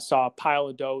 Saw a pile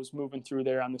of does moving through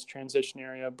there on this transition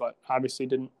area, but obviously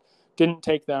didn't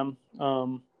take them.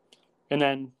 And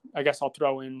then I guess I'll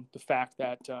throw in the fact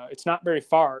that it's not very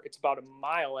far. It's about a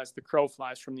mile as the crow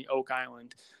flies from the Oak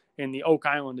Island, and the Oak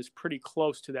Island is pretty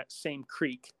close to that same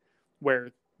creek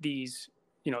where these,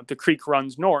 the creek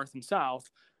runs north and south.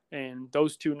 And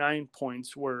those 2 9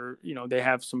 points were, they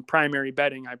have some primary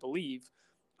bedding, I believe,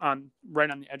 right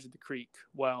on the edge of the creek.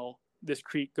 Well, this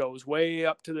creek goes way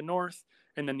up to the north,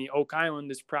 and then the Oak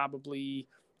Island is probably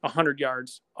 100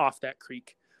 yards off that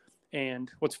creek.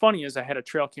 And what's funny is I had a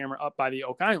trail camera up by the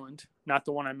Oak Island, not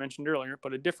the one I mentioned earlier,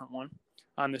 but a different one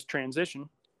on this transition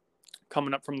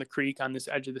coming up from the creek on this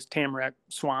edge of this tamarack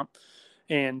swamp.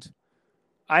 And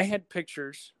I had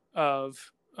pictures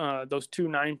of those 2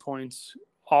 9 points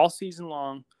all season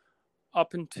long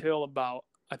up until about,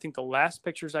 I think the last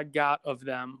pictures I got of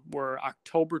them were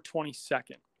October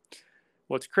 22nd.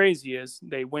 What's crazy is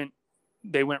they went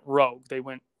rogue.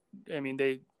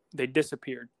 They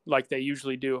disappeared like they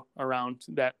usually do around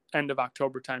that end of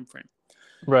October timeframe.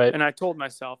 Right. And I told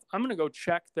myself, I'm going to go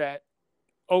check that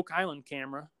Oak Island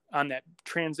camera on that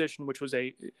transition, which was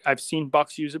I've seen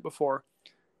bucks use it before.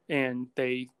 And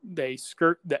they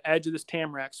skirt the edge of this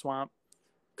tamarack swamp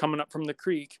coming up from the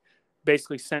creek,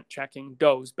 basically scent checking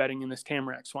does bedding in this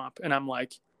tamarack swamp. And I'm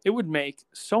like, it would make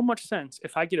so much sense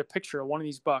if I get a picture of one of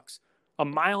these bucks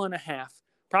 1.5 miles,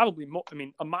 probably more.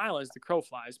 A mile as the crow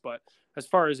flies, but as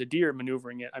far as a deer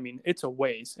maneuvering it, it's a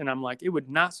ways. And I'm like, it would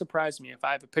not surprise me if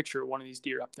I have a picture of one of these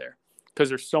deer up there. because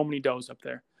there's so many does up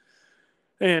there.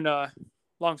 And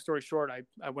long story short,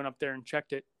 I went up there and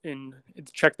checked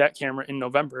that camera in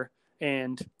November,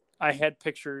 and I had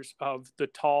pictures of the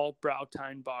tall brow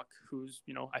tine buck, who's,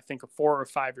 I think a 4 or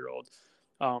 5 year old.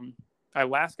 I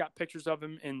last got pictures of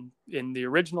him in the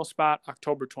original spot,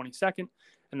 October 22nd.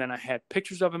 And then I had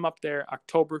pictures of him up there,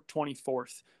 October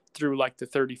 24th through like the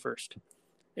 31st.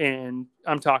 And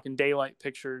I'm talking daylight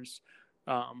pictures.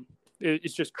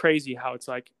 It's just crazy how it's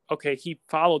like, okay, he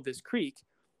followed this creek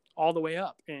all the way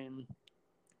up. And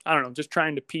I don't know, just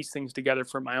trying to piece things together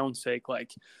for my own sake.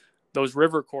 Like those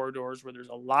river corridors where there's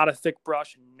a lot of thick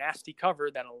brush and nasty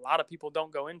cover that a lot of people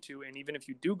don't go into. And even if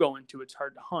you do go into, it's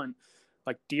hard to hunt.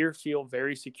 Like deer feel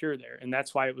very secure there. And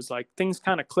that's why it was like things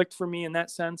kind of clicked for me in that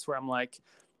sense, where I'm like,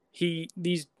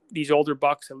 these older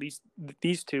bucks, at least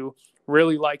these two,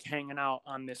 really like hanging out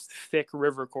on this thick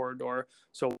river corridor.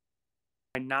 So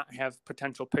I not have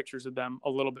potential pictures of them a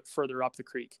little bit further up the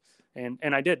creek. And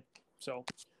I did. So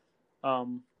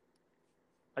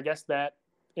I guess that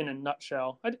in a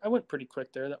nutshell, I went pretty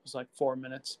quick there. That was like 4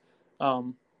 minutes.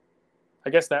 I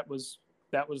guess that was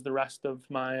the rest of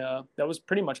my that was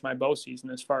pretty much my bow season,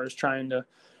 as far as trying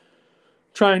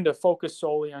to focus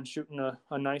solely on shooting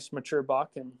a nice mature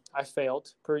buck. And I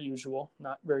failed per usual,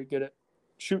 not very good at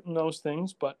shooting those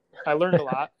things, but I learned a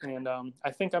lot. And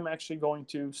I think I'm actually going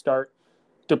to start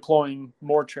deploying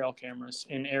more trail cameras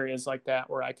in areas like that,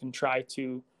 where I can try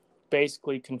to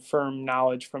basically confirm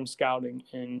knowledge from scouting.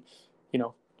 And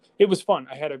it was fun.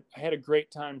 I had a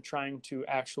great time trying to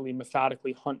actually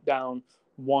methodically hunt down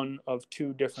one of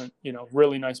 2 different,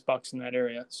 really nice bucks in that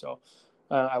area. So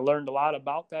I learned a lot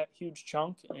about that huge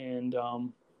chunk, and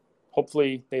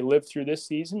hopefully they live through this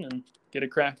season and get a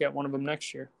crack at one of them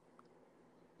next year.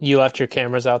 You left your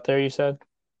cameras out there, you said?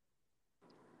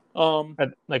 Are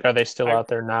they still out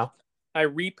there now? I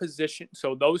repositioned.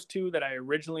 So those 2 that I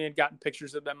originally had gotten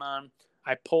pictures of them on,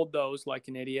 I pulled those like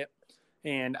an idiot,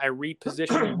 and I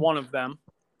repositioned one of them,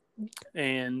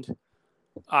 and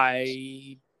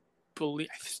I believe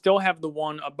I still have the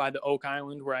one up by the Oak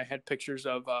Island where I had pictures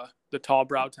of the tall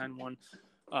brow tine one.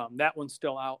 That one's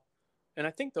still out, and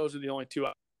I think those are the only 2.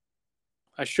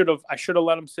 I should have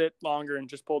let them sit longer and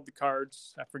just pulled the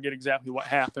cards. I forget exactly what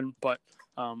happened, but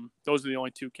those are the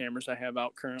only 2 cameras I have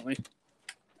out currently.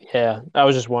 Yeah, I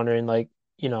was just wondering,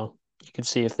 you could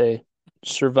see if they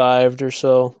survived or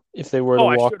so, if they were to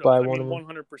walk by one of them.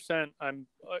 100%.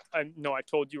 I know I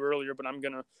told you earlier, but I'm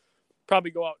gonna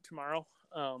probably go out tomorrow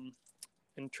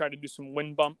and try to do some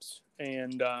wind bumps.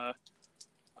 And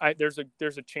there's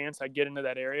a chance I get into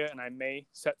that area, and I may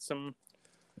set some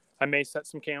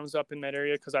cams up in that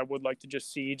area, because I would like to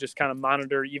just kind of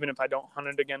monitor, even if I don't hunt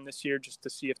it again this year, just to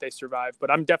see if they survive.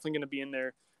 But I'm definitely going to be in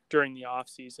there during the off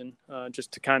season,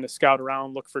 just to kind of scout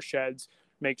around, look for sheds,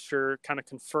 make sure, kind of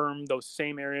confirm those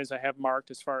same areas I have marked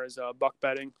as far as buck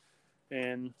bedding.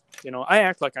 And, I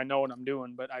act like I know what I'm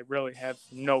doing, but I really have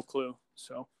no clue.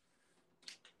 So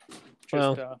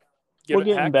just we're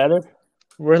getting better.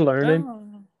 We're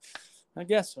learning. I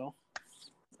guess so.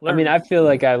 I mean, I feel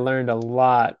like I learned a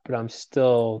lot, but I'm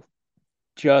still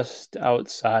just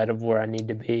outside of where I need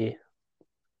to be.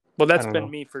 Well, that's been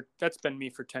me for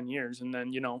 10 years. And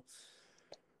then,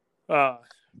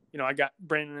 I got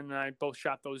Brandon and I both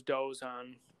shot those does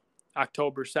on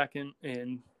October 2nd,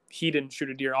 and he didn't shoot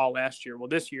a deer all last year. Well,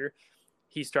 this year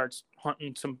he starts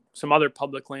hunting some other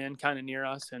public land kind of near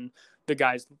us, and the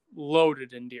guy's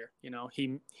loaded in deer.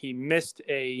 He missed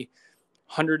a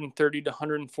 130 to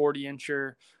 140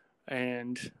 incher,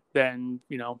 and then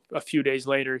a few days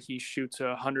later he shoots a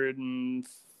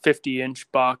 150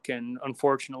 inch buck, and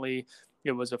unfortunately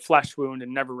it was a flesh wound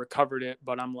and never recovered it.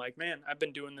 But I'm like, man, I've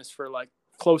been doing this for like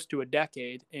close to a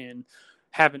decade and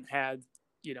haven't had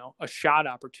a shot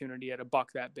opportunity at a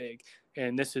buck that big.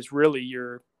 And this is really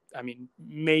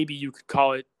maybe you could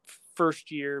call it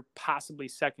first year, possibly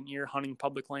second year hunting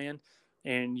public land,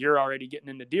 and you're already getting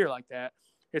into deer like that.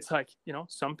 It's like,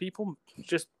 some people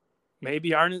just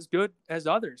maybe aren't as good as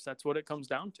others. That's what it comes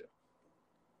down to.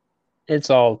 It's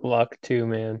all luck too,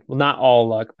 man. Well, not all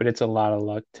luck, but it's a lot of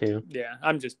luck too. Yeah,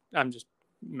 I'm just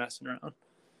messing around.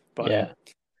 But yeah.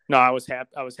 No, I was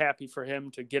happy for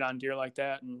him to get on deer like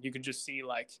that, and you could just see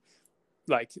like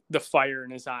the fire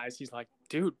in his eyes. He's like,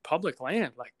 dude, public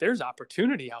land, like there's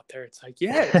opportunity out there. It's like,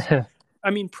 yeah. I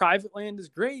mean, private land is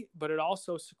great, but it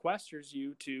also sequesters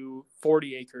you to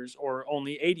 40 acres or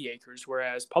only 80 acres.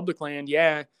 Whereas public land,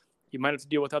 yeah, you might have to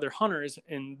deal with other hunters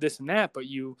and this and that, but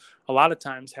you a lot of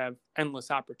times have endless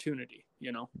opportunity,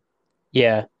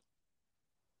 Yeah.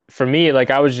 For me, like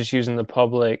I was just using the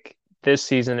public this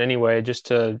season anyway, just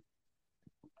to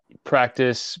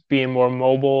practice being more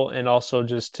mobile and also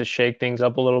just to shake things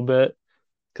up a little bit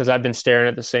because I've been staring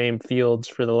at the same fields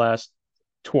for the last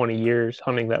 20 years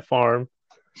hunting that farm.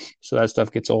 So that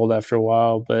stuff gets old after a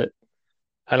while. But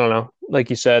I don't know. Like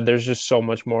you said, there's just so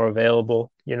much more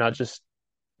available. You're not just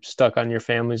stuck on your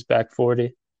family's back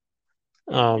 40.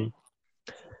 Mm-hmm. Um,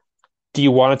 do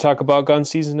you want to talk about gun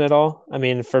season at all? I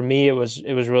mean, for me, it was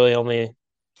really only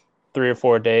 3 or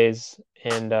 4 days,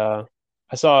 and I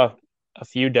saw a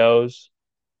few does,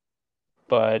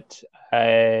 but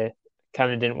I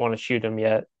kind of didn't want to shoot them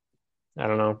yet. I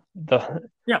don't know. The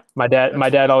Yeah, my dad my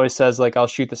that's dad always says like I'll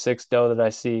shoot the sixth doe that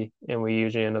I see, and we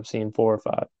usually end up seeing 4 or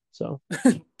 5. So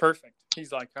perfect.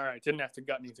 He's like, all right, didn't have to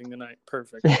gut anything tonight.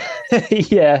 Perfect.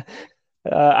 yeah,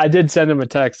 I did send him a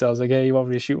text. I was like, "Hey, you want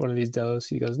me to shoot one of these does?"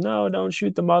 He goes, "No, don't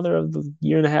shoot the mother of the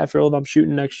 1.5 year old I'm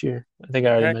shooting next year." I think I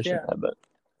already Heck mentioned yeah. that,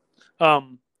 but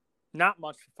Um, Not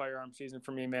much for firearm season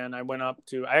for me, man. I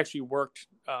actually worked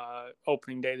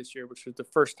opening day this year, which was the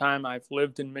first time I've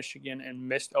lived in Michigan and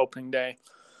missed opening day.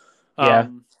 yeah,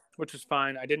 Which was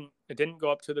fine. I didn't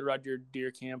go up to the Rudyard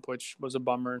Deer Camp, which was a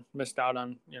bummer. Missed out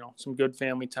on some good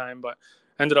family time, but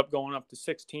ended up going up to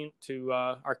 16th to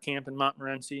our camp in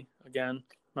Montmorency again,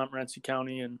 Montmorency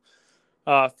County. And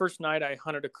first night I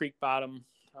hunted a creek bottom.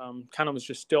 Kind of was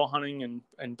just still hunting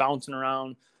and bouncing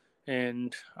around.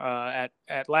 And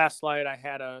at last light, I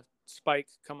had a spike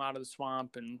come out of the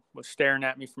swamp and was staring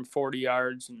at me from 40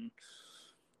 yards. And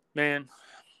man,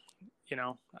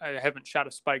 I haven't shot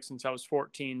a spike since I was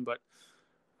 14, but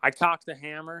I cocked the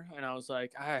hammer and I was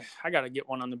like, I got to get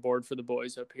one on the board for the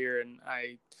boys up here. And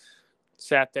I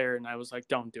sat there and I was like,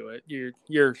 don't do it. You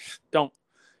don't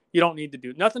need to do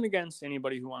it. Nothing against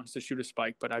anybody who wants to shoot a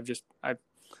spike, but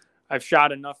I've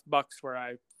shot enough bucks where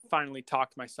I finally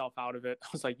talked myself out of it. I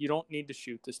was like, you don't need to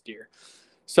shoot this deer.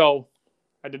 So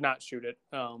I did not shoot it.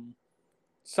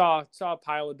 Saw a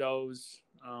pile of does,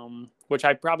 which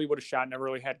I probably would have shot. Never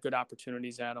really had good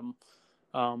opportunities at them.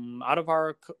 Out of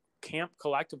our camp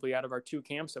collectively, out of our 2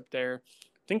 camps up there,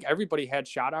 I think everybody had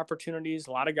shot opportunities.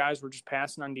 A lot of guys were just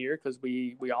passing on deer because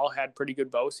we all had pretty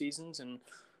good bow seasons and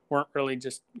weren't really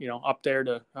just up there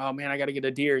to, oh man, I got to get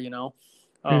a deer.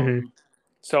 hmm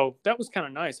So that was kind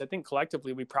of nice. I think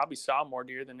collectively we probably saw more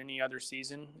deer than any other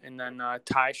season. And then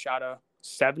Ty shot a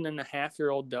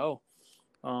 7.5-year-old doe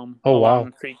Oh along wow,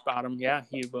 the creek bottom. Yeah,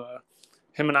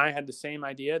 him and I had the same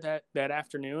idea that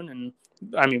afternoon. And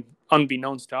I mean,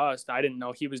 unbeknownst to us, I didn't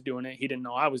know he was doing it. He didn't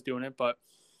know I was doing it, but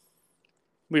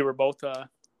we were both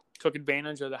took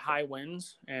advantage of the high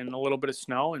winds and a little bit of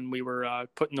snow, and we were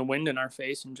putting the wind in our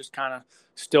face and just kind of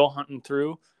still hunting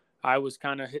through. I was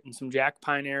kind of hitting some jack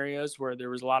pine areas where there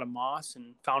was a lot of moss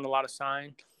and found a lot of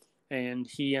sign. And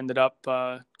he ended up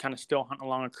kind of still hunting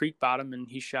along a creek bottom, and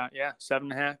he shot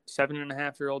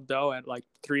 7.5-year-old doe at like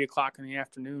 3 o'clock in the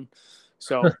afternoon.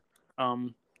 So,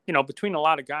 between a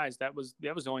lot of guys, that was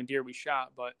the only deer we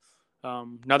shot. But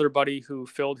another buddy who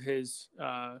filled his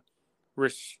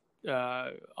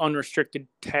unrestricted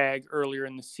tag earlier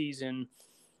in the season.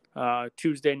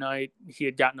 Tuesday night, he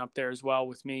had gotten up there as well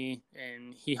with me,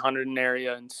 and he hunted an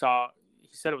area and saw.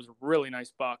 He said it was a really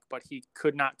nice buck, but he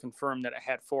could not confirm that it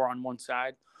had 4 on one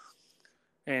side,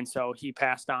 and so he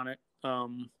passed on it.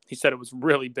 He said it was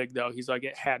really big though. He's like,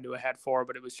 it had to have had 4,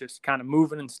 but it was just kind of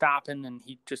moving and stopping, and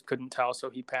he just couldn't tell, so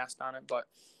he passed on it. But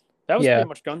that was yeah, pretty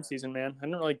much gun season, man. I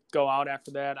didn't really go out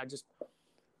after that.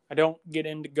 I don't get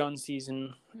into gun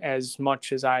season as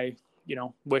much as I,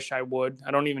 wish I would.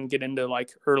 I don't even get into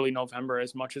like early November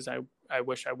as much as I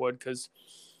wish I would, because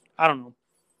I don't know.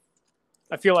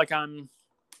 I feel like I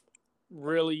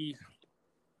really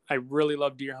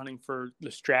love deer hunting for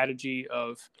the strategy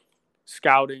of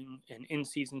scouting and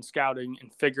in-season scouting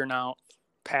and figuring out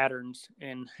patterns.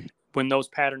 And when those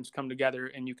patterns come together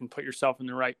and you can put yourself in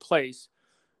the right place,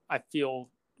 I feel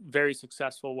very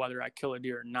successful whether I kill a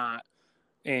deer or not.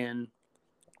 And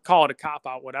call it a cop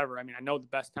out, whatever. I mean, I know the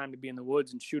best time to be in the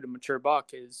woods and shoot a mature buck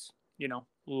is,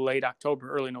 late October,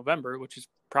 early November, which is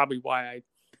probably why I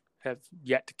have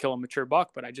yet to kill a mature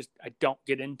buck, but I don't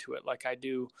get into it like I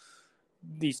do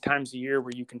these times of year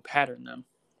where you can pattern them.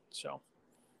 So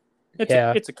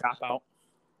yeah. it's a cop out.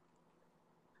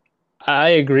 I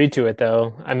agree to it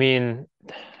though. I mean,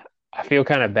 I feel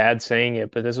kind of bad saying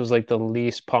it, but this was like the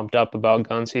least pumped up about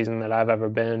gun season that I've ever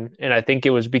been. And I think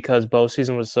it was because bow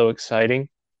season was so exciting.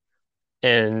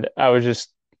 And I was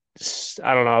just,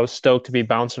 I don't know, I was stoked to be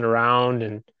bouncing around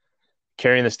and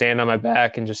carrying the stand on my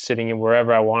back and just sitting in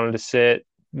wherever I wanted to sit,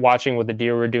 watching what the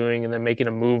deer were doing and then making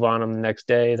a move on them the next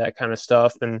day, that kind of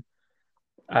stuff. And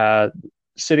uh,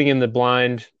 sitting in the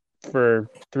blind for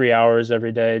 3 hours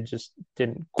every day just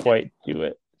didn't quite do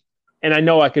it. and I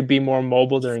know I could be more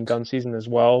mobile during gun season as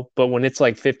well, but when it's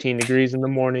like 15 degrees in the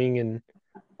morning and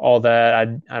all that,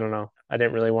 I don't know. I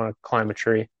didn't really want to climb a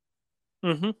tree.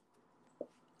 Mm-hmm.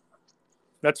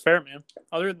 That's fair, man.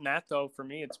 Other than that, though, for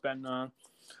me, it's been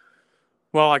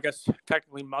well, I guess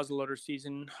technically muzzleloader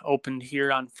season opened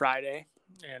here on Friday,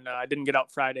 and I didn't get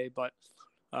out Friday, but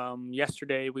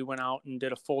yesterday we went out and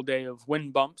did a full day of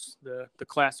wind bumps, the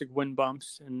classic wind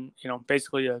bumps, and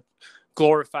basically a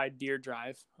glorified deer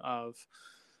drive of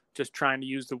just trying to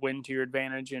use the wind to your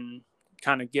advantage and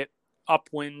kind of get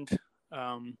upwind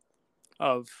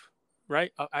of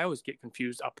right. I always get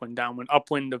confused upwind downwind.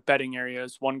 Upwind of bedding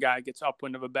areas. One guy gets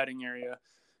upwind of a bedding area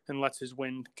and lets his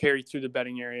wind carry through the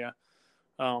bedding area.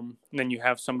 And then you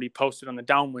have somebody posted on the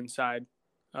downwind side.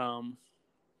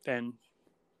 And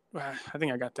I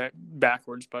think I got that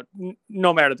backwards, but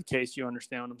no matter the case, you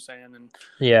understand what I'm saying. And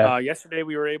Yeah. yesterday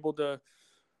we were able to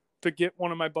get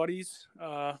one of my buddies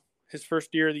his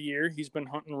first deer of the year. He's been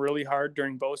hunting really hard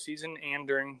during bow season and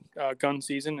during gun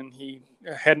season, and he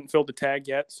hadn't filled the tag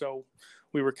yet. So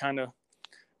we were kind of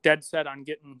dead set on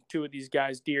getting two of these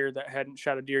guys deer that hadn't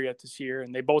shot a deer yet this year,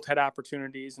 and they both had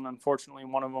opportunities, and unfortunately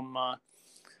one of them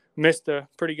missed a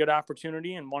pretty good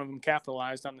opportunity, and one of them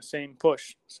capitalized on the same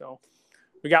push. So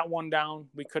we got one down.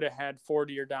 We could have had 4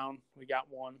 deer down. We got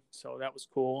one, so that was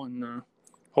cool, and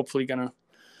hopefully gonna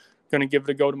give it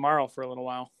a go tomorrow for a little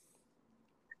while.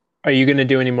 Are you gonna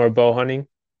do any more bow hunting?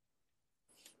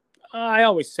 I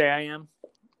always say I am,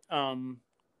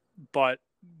 but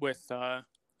with a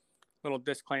little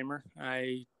disclaimer,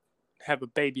 I have a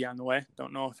baby on the way.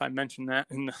 Don't know if I mentioned that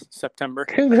in September.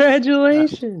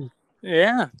 Congratulations.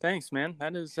 Yeah, thanks, man.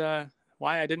 That is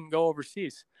why I didn't go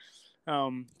overseas.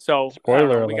 So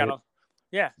Spoiler we alert.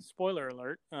 got spoiler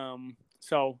alert.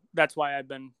 So that's why I've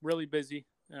been really busy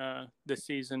this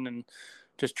season and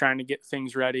just trying to get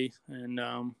things ready and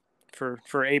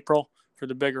for April for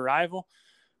the big arrival.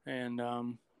 And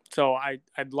so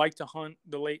I'd like to hunt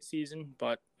the late season,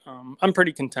 but I'm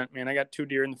pretty content, man. I got 2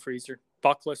 deer in the freezer,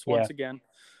 buckless once again,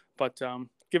 but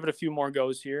give it a few more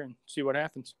goes here and see what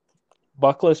happens.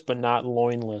 Buckless, but not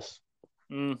loinless.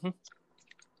 Mm-hmm.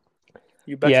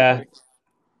 You betcha, Yeah, buddy.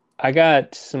 I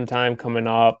got some time coming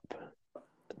up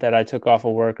that I took off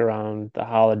of work around the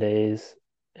holidays,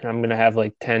 and I'm gonna have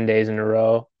like 10 days in a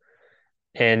row.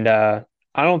 And I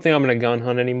don't think I'm gonna gun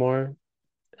hunt anymore.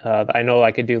 I know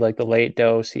I could do like the late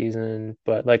doe season,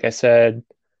 but like I said,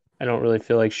 I don't really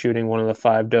feel like shooting one of the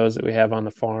 5 does that we have on the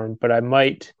farm. But I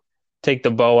might take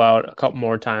the bow out a couple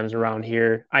more times around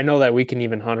here. I know that we can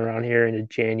even hunt around here into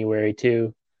January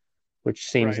too, which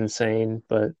seems Right. insane,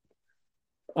 but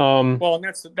Well, and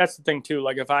that's the thing too.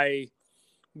 Like if I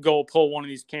go pull one of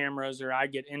these cameras or I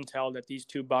get intel that these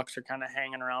 2 bucks are kind of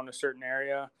hanging around a certain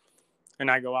area and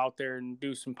I go out there and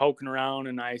do some poking around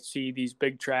and I see these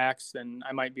big tracks, then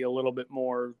I might be a little bit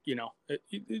more,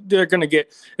 they're going to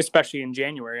get, especially in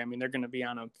January. I mean, they're going to be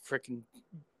on a freaking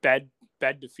bed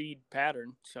to feed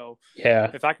pattern. So yeah,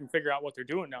 if I can figure out what they're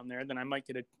doing down there, then I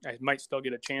might still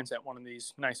get a chance at one of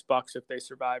these nice bucks if they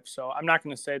survive. So I'm not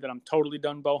going to say that I'm totally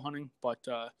done bow hunting, but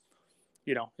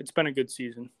it's been a good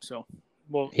season. So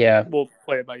we'll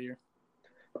play it by ear.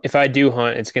 if I do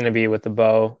hunt, it's going to be with the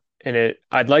bow. And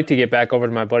I'd like to get back over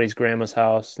to my buddy's grandma's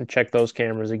house and check those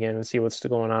cameras again and see what's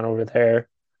going on over there.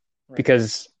 Right.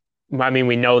 Because, I mean,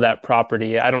 we know that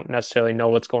property. I don't necessarily know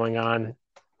what's going on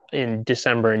in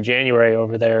December and January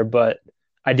over there, but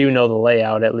I do know the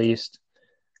layout at least.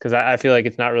 Because I feel like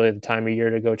it's not really the time of year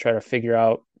to go try to figure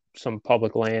out some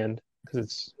public land.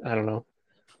 Because I don't know.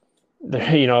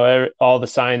 All the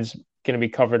signs going to be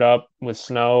covered up with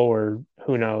snow or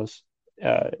who knows.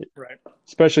 Right.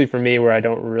 Especially for me where I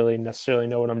don't really necessarily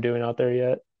know what I'm doing out there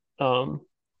yet. I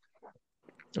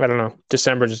don't know.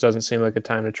 December just doesn't seem like a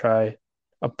time to try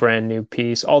a brand new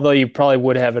piece, although you probably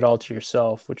would have it all to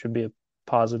yourself, which would be a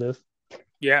positive.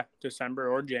 Yeah, December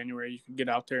or January, you can get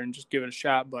out there and just give it a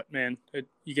shot. But man,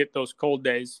 you get those cold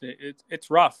days. It's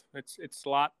rough. It's a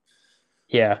lot.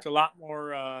 Yeah, it's a lot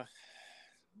more.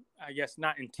 I guess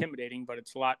not intimidating, but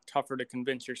it's a lot tougher to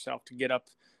convince yourself to get up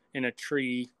in a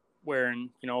tree wearing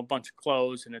a bunch of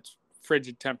clothes and it's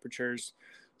frigid temperatures.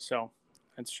 So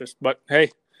it's just. But hey,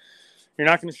 you're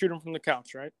not going to shoot them from the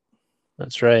couch, right?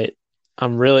 that's right.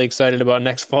 I'm really excited about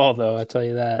next fall, though. I tell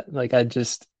you that. Like,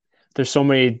 there's so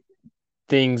many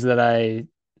things that I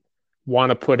want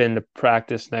to put into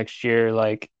practice next year.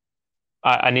 Like,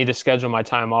 I need to schedule my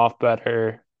time off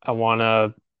better. I want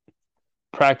to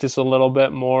practice a little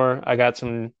bit more. I got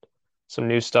some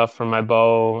new stuff for my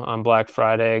bow on Black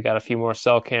Friday. I got a few more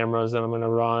cell cameras that I'm going to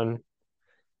run.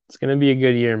 It's going to be a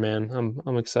good year, man.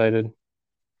 I'm excited.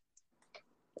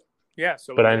 Yeah.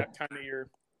 So But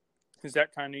is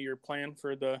that kind of your plan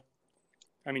for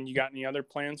you got any other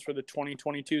plans for the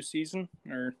 2022 season,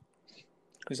 or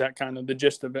is that kind of the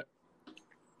gist of it?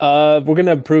 we're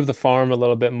gonna improve the farm a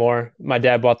little bit more. My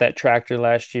dad bought that tractor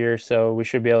last year, so we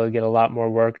should be able to get a lot more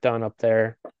work done up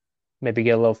there. Maybe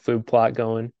get a little food plot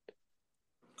going.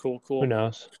 Cool, Who cool.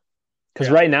 knows? Because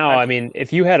Yeah. right now, I mean,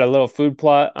 if you had a little food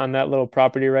plot on that little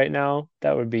property right now,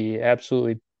 that would be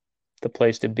absolutely the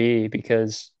place to be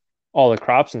because all the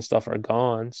crops and stuff are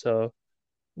gone. So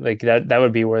like that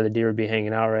would be where the deer would be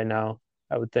hanging out right now,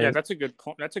 I would Yeah, think. that's a good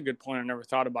point. That's a good point. I never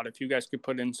thought about it. If you guys could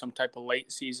put in some type of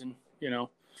late season,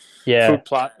 Yeah, food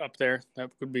plot up there, that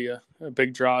could be a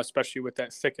big draw, especially with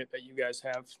that thicket that you guys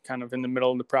have kind of in the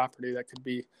middle of the property. That could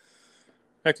be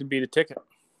the ticket.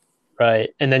 right.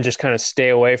 And then just kind of stay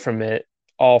away from it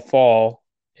all fall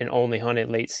and only hunt it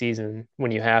late season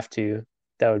when you have to.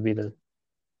 That would be the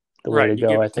way Right. to You go,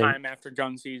 give I it think. time after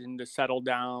gun season to settle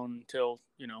down until,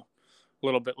 a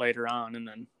little bit later on, and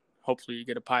then hopefully you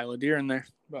get a pile of deer in there.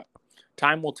 But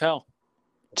time will tell.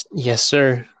 Yes,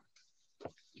 sir.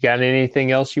 You got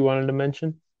anything else you wanted to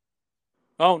mention?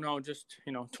 Oh no, just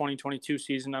 2022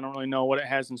 season. I don't really know what it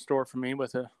has in store for me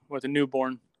with a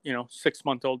newborn,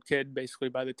 6-month-old kid. Basically,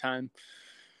 by the time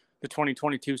the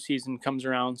 2022 season comes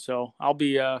around, so I'll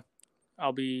be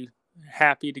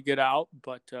happy to get out,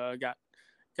 but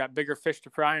got bigger fish to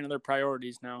fry and other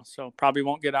priorities now. So probably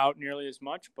won't get out nearly as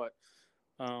much, but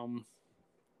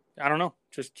I don't know.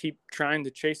 Just keep trying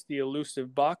to chase the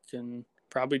elusive buck and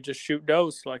probably just shoot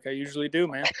does like I usually do,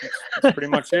 man. That's pretty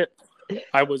much it.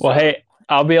 I was Well, hey,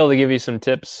 I'll be able to give you some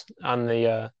tips on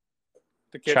the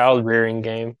kid child front. rearing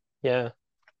game. Yeah.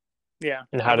 Yeah,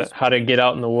 And I was. how to get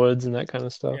out in the woods and that kind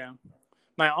of stuff. Yeah,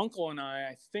 my uncle and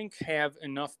I think, have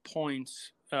enough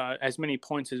points, as many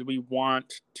points as we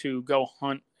want to go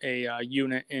hunt a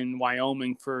unit in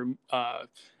Wyoming for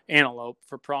antelope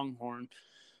for pronghorn.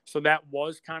 So that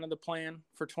was kind of the plan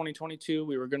for 2022.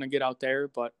 We were going to get out there,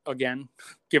 but again,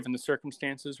 given the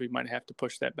circumstances, we might have to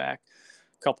push that back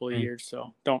a couple of years.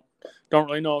 So don't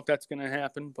really know if that's going to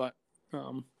happen, but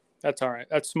that's all right.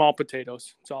 That's small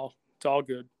potatoes. It's all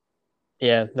good.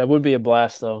 Yeah, that would be a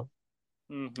blast though.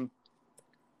 Mm-hmm. But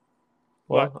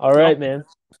Well, all no, right, man.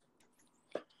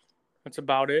 that's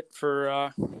about it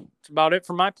for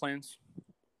my plans.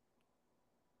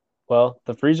 Well,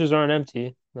 the freezers aren't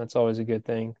empty. That's always a good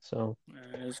thing. So,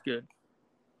 It's good.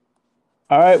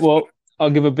 all right. Well, I'll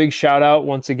give a big shout out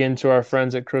once again to our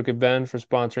friends at Crooked Bend for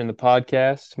sponsoring the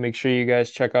podcast. Make sure you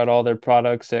guys check out all their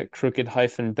products at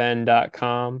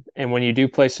crooked-bend.com. And when you do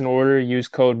place an order, use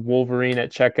code Wolverine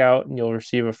at checkout and you'll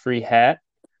receive a free hat.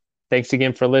 Thanks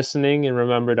again for listening, and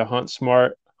remember to hunt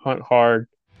smart, hunt hard.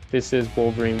 This is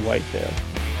Wolverine Whitetail.